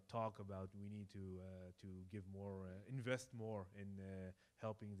is a talk about we need to give more, invest more in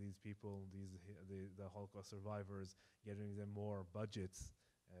helping these people, the Holocaust survivors, getting them more budgets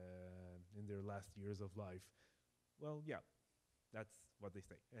in their last years of life. Well, yeah, that's what they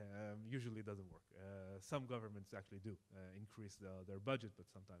say. Usually it doesn't work. Some governments actually do increase their budget, but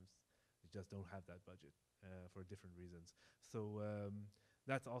sometimes they just don't have that budget for different reasons. So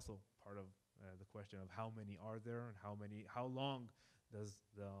that's also part of the question of how many are there and how long does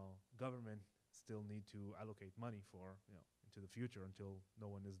the government still need to allocate money for, into the future until no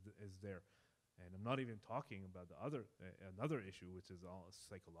one is there. And I'm not even talking about the another issue, which is all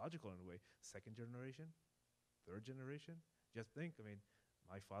psychological in a way. Second generation, third generation. Just think, I mean,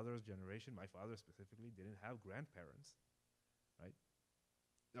 my father's generation, my father specifically, didn't have grandparents, right?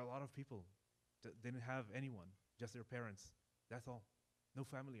 There are a lot of people that didn't have anyone, just their parents. That's all. No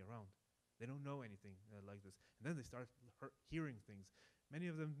family around. They don't know anything like this. And then they start hearing things. Many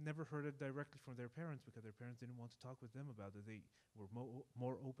of them never heard it directly from their parents because their parents didn't want to talk with them about it. They were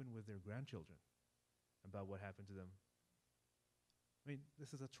more open with their grandchildren about what happened to them. I mean,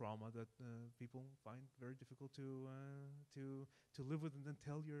 this is a trauma that people find very difficult to live with, and then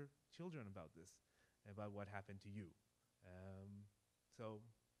tell your children about this, about what happened to you. So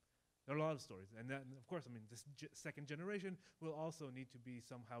there are a lot of stories. And then, of course, I mean, this second generation will also need to be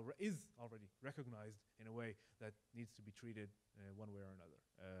somehow, is already recognized in a way that needs to be treated one way or another.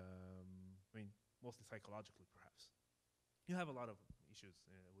 I mean, mostly psychologically, perhaps. You have a lot of issues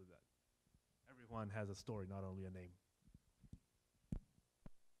with that. Everyone has a story, not only a name.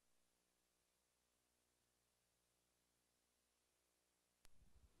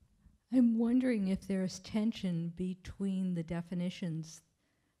 I'm wondering if there's tension between the definitions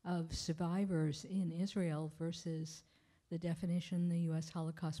of survivors in Israel versus the definition the U.S.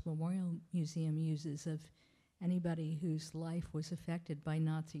 Holocaust Memorial Museum uses of anybody whose life was affected by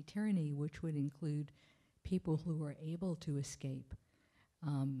Nazi tyranny, which would include people who were able to escape,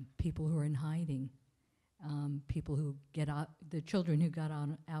 people who are in hiding, people who get out, the children who got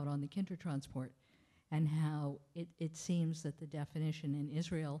out on the Kindertransport, and how it seems that the definition in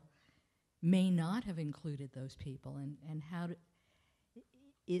Israel may not have included those people, and how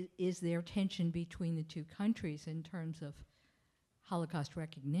is there tension between the two countries in terms of Holocaust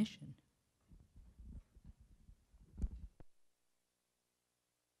recognition?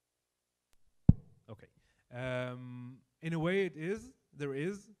 Okay. In a way, there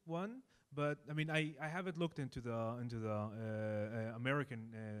is one, but I mean, I haven't looked into the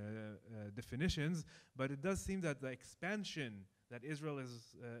American definitions, but it does seem that the expansion that Israel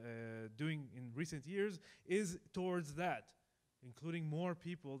is doing in recent years is towards that, including more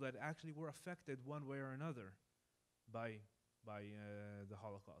people that actually were affected one way or another by the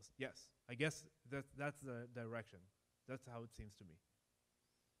Holocaust. Yes, I guess that's the direction. That's how it seems to me.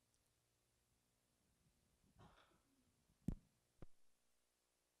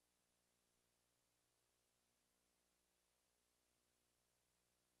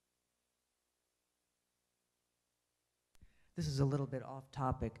 this is a little bit off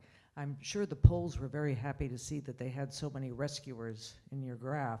topic. I'm sure the Poles were very happy to see that they had so many rescuers in your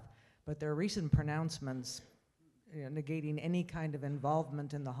graph, but their recent pronouncements negating any kind of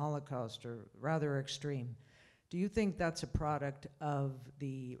involvement in the Holocaust are rather extreme. Do you think that's a product of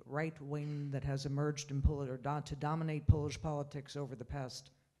the right wing that has emerged in to dominate Polish politics over the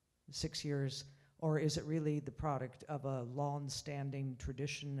past 6 years, or is it really the product of a long-standing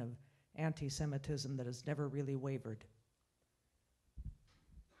tradition of anti-Semitism that has never really wavered?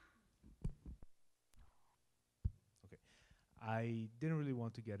 Okay, I didn't really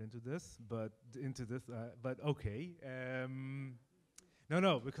want to get into this, but okay.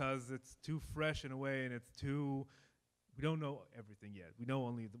 No, because it's too fresh in a way, and it's too. We don't know everything yet. We know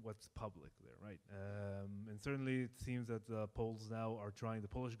only what's public there, right? And certainly, it seems that the Poles now are trying. The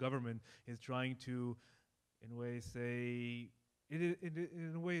Polish government is trying to, in a way, say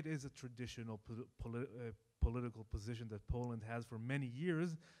in a way it is a traditional political position that Poland has for many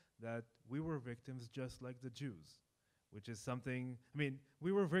years, that we were victims just like the Jews. Which is something, I mean,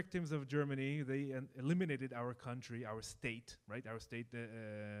 we were victims of Germany. They eliminated our country, our state, right? Our state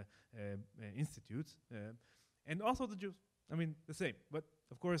institutes, and also the Jews. I mean, the same. But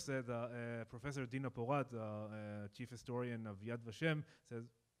of course, Professor Dina Porat, chief historian of Yad Vashem, says,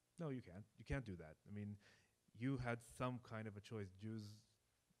 no, you can't. You can't do that. I mean, you had some kind of a choice. Jews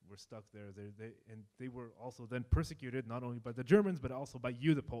were stuck there, and they were also then persecuted, not only by the Germans, but also by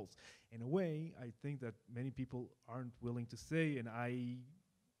you, the Poles. In a way, I think that many people aren't willing to say, and I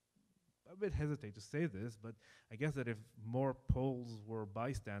a bit hesitate to say this, but I guess that if more Poles were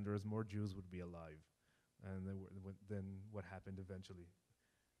bystanders, more Jews would be alive. And then what happened eventually?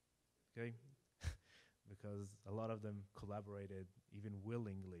 Okay? Because a lot of them collaborated, even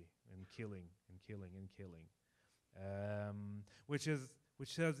willingly, in killing and killing and killing.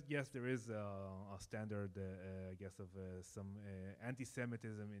 Which says, yes, there is a standard, I guess, of some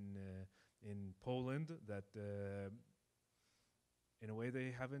anti-Semitism in Poland that, in a way,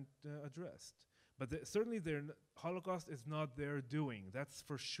 they haven't addressed. But certainly, the Holocaust is not their doing. That's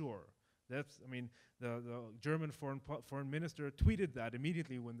for sure. I mean, the German foreign minister tweeted that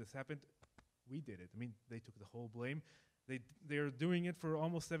immediately when this happened. We did it. I mean, they took the whole blame. They're doing it for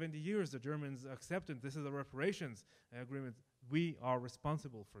almost 70 years. The Germans accepted this is a reparations agreement. We are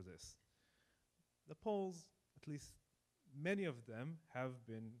responsible for this. The Poles, at least many of them, have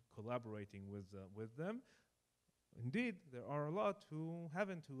been collaborating with them. Indeed, there are a lot who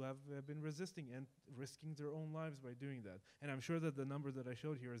haven't, who have been resisting and risking their own lives by doing that. And I'm sure that the number that I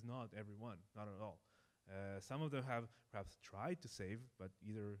showed here is not everyone, not at all. Some of them have perhaps tried to save, but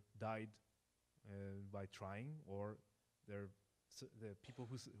either died by trying, or the people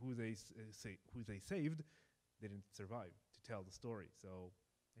who they saved didn't survive to tell the story. So,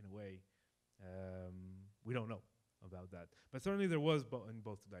 in a way, we don't know about that. But certainly there was in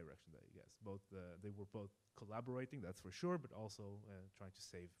both directions, I guess. They were both collaborating, that's for sure, but also trying to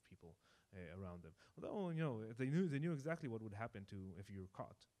save people around them. Although, you know, they knew exactly what would happen if you're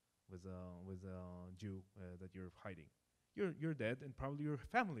caught with a Jew that you're hiding. You're dead, and probably your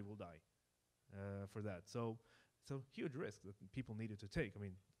family will die for that. So huge risk that people needed to take. I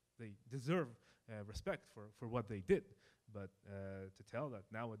mean, they deserve respect for what they did, but to tell that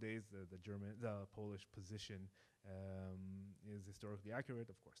nowadays the Polish position is historically accurate,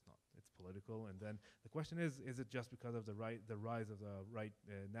 of course not. It's political, and then the question is it just because of the rise of the right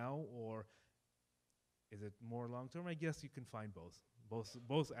now, or is it more long term? I guess you can find both.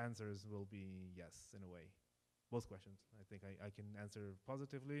 Both answers will be yes, in a way. Both questions. I think I can answer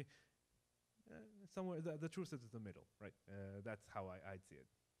positively. Somewhere the truth is in the middle, right? That's how I'd see it.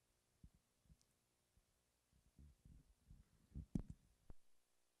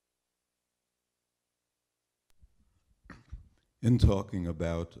 In talking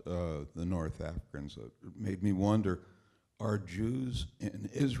about the North Africans, it made me wonder, are Jews in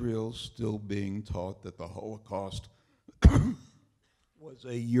Israel still being taught that the Holocaust was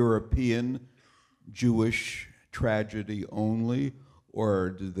a European Jewish tragedy only,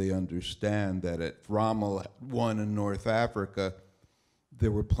 or do they understand that if Rommel won in North Africa,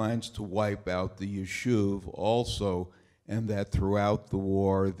 there were plans to wipe out the Yishuv also, and that throughout the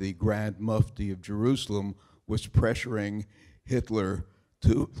war, the Grand Mufti of Jerusalem was pressuring Hitler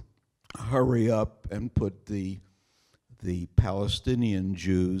to hurry up and put the Palestinian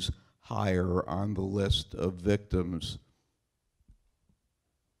Jews higher on the list of victims?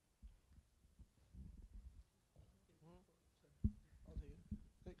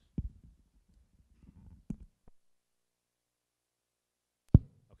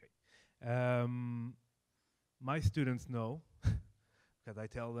 My students know, because I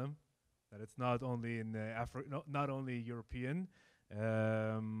tell them, that it's not only in Africa, not only European.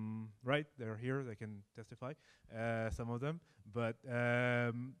 Right, they're here, they can testify, some of them. But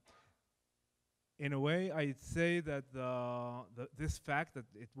in a way, I'd say that this fact that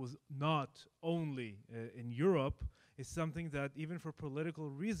it was not only in Europe is something that even for political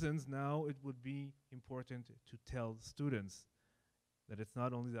reasons now it would be important to tell students that it's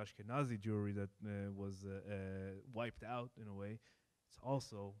not only the Ashkenazi Jewry that was wiped out in a way, it's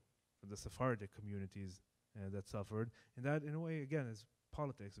also the Sephardic communities that suffered. And that in a way, again, is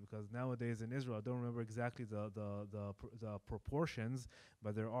politics, because nowadays in Israel, I don't remember exactly the proportions,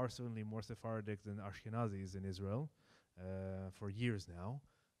 but there are certainly more Sephardics than Ashkenazis in Israel for years now.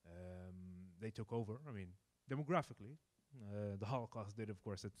 They took over, I mean, demographically. The Holocaust did, of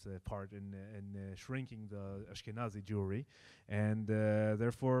course, its part in shrinking the Ashkenazi Jewry, and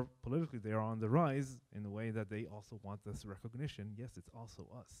therefore, politically, they are on the rise in the way that they also want this recognition. Yes, it's also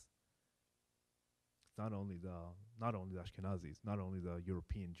us. It's not only the Ashkenazis, not only the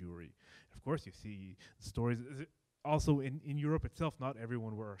European Jewry. Of course, you see stories. Also, in Europe itself, not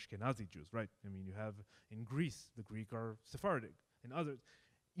everyone were Ashkenazi Jews, right? I mean, you have in Greece, the Greek are Sephardic, and others.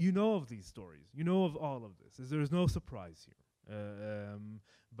 You know of these stories. You know of all of this. There's no surprise here.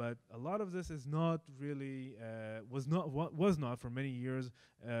 But a lot of this is not really was not for many years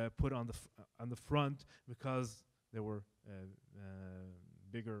put on the front, because there were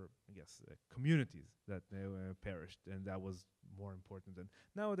bigger, I guess, communities that perished, and that was more important than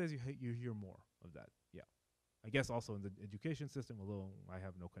nowadays. You hear more of that. Yeah, I guess also in the education system, although I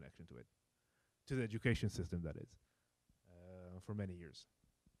have no connection to it, to the education system, that is, for many years.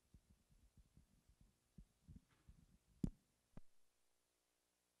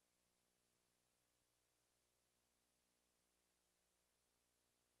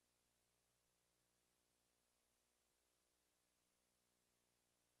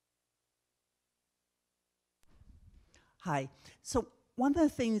 Hi. So one of the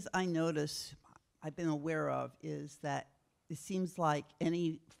things I notice, I've been aware of, is that it seems like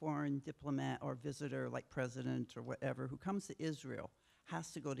any foreign diplomat or visitor, like president or whatever, who comes to Israel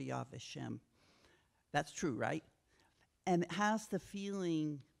has to go to Yad Vashem. That's true, right? And it has the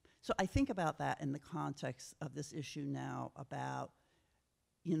feeling, so I think about that in the context of this issue now about,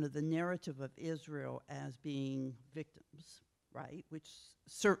 you know, the narrative of Israel as being victims, right? Which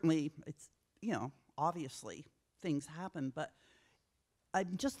certainly, it's, you know, obviously things happen, but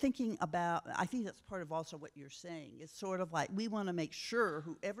I'm just thinking about, I think that's part of also what you're saying. It's sort of like we want to make sure,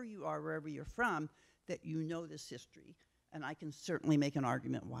 whoever you are, wherever you're from, that you know this history. And I can certainly make an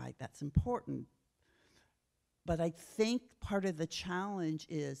argument why that's important. But I think part of the challenge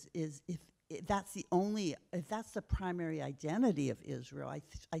is if that's the primary identity of Israel,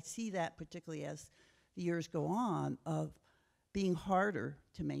 I see that particularly as the years go on, of being harder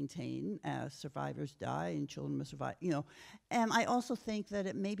to maintain as survivors die and children must survive, you know. And I also think that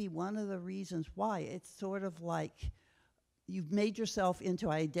it may be one of the reasons why it's sort of like you've made yourself into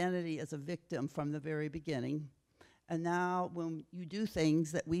identity as a victim from the very beginning. And now when you do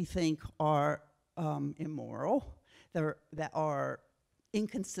things that we think are immoral, that are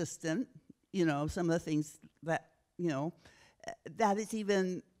inconsistent, you know, some of the things that, you know, that is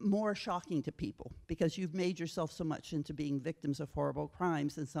even more shocking to people, because you've made yourself so much into being victims of horrible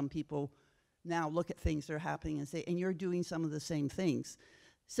crimes, and some people now look at things that are happening and say, and you're doing some of the same things.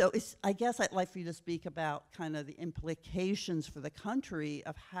 So I guess I'd like for you to speak about kind of the implications for the country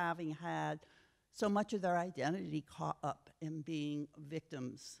of having had so much of their identity caught up in being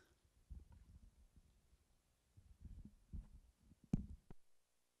victims.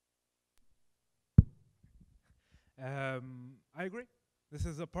 I agree. This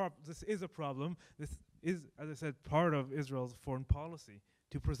is a problem. This is, as I said, part of Israel's foreign policy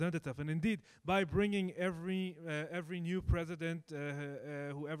to present itself. And indeed, by bringing every new president,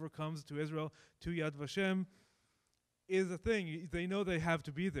 whoever comes to Israel, to Yad Vashem, is a thing. They know they have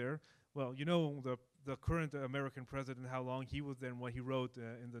to be there. Well, you know, the current American president, how long he was there and what he wrote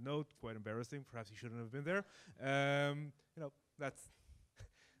in the note, quite embarrassing. Perhaps he shouldn't have been there. You know, that's,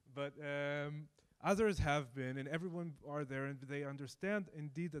 but others have been, and everyone are there, and they understand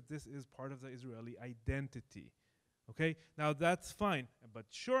indeed that this is part of the Israeli identity. Okay, now that's fine, but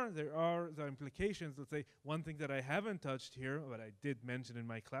sure, there are the implications. Let's say one thing that I haven't touched here, but I did mention in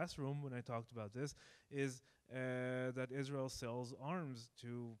my classroom when I talked about this, is that Israel sells arms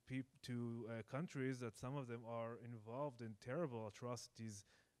to countries that some of them are involved in terrible atrocities,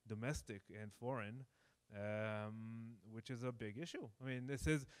 domestic and foreign, which is a big issue. I mean, this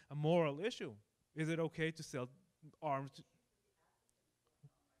is a moral issue. Is it okay to sell arms?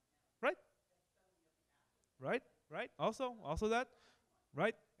 Right? Right? Right? Also that?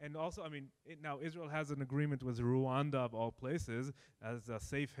 right? And also, I mean, now Israel has an agreement with Rwanda, of all places, as a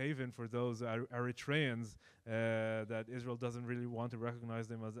safe haven for those Eritreans that Israel doesn't really want to recognize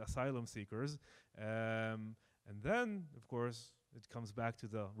them as asylum seekers. And then, of course, it comes back to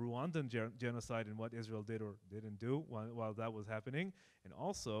the Rwandan genocide and what Israel did or didn't do while that was happening. And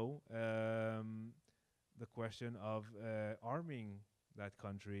also, the question of arming that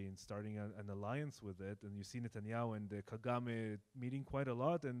country and starting an alliance with it. And you see Netanyahu and Kagame meeting quite a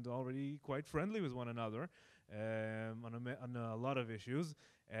lot and already quite friendly with one another on a lot of issues.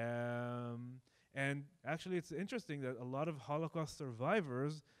 And actually, it's interesting that a lot of Holocaust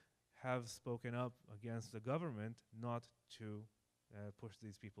survivors have spoken up against the government not to push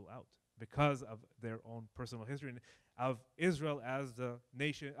these people out because of their own personal history and of Israel as the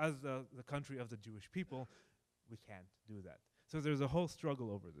nation, as the country of the Jewish people. We can't do that. So there's a whole struggle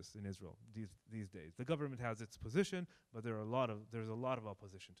over this in Israel these days. The government has its position, but there's a lot of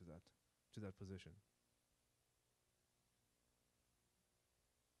opposition to that position.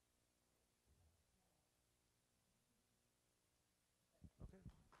 Okay.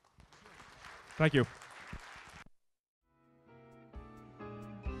 Thank you.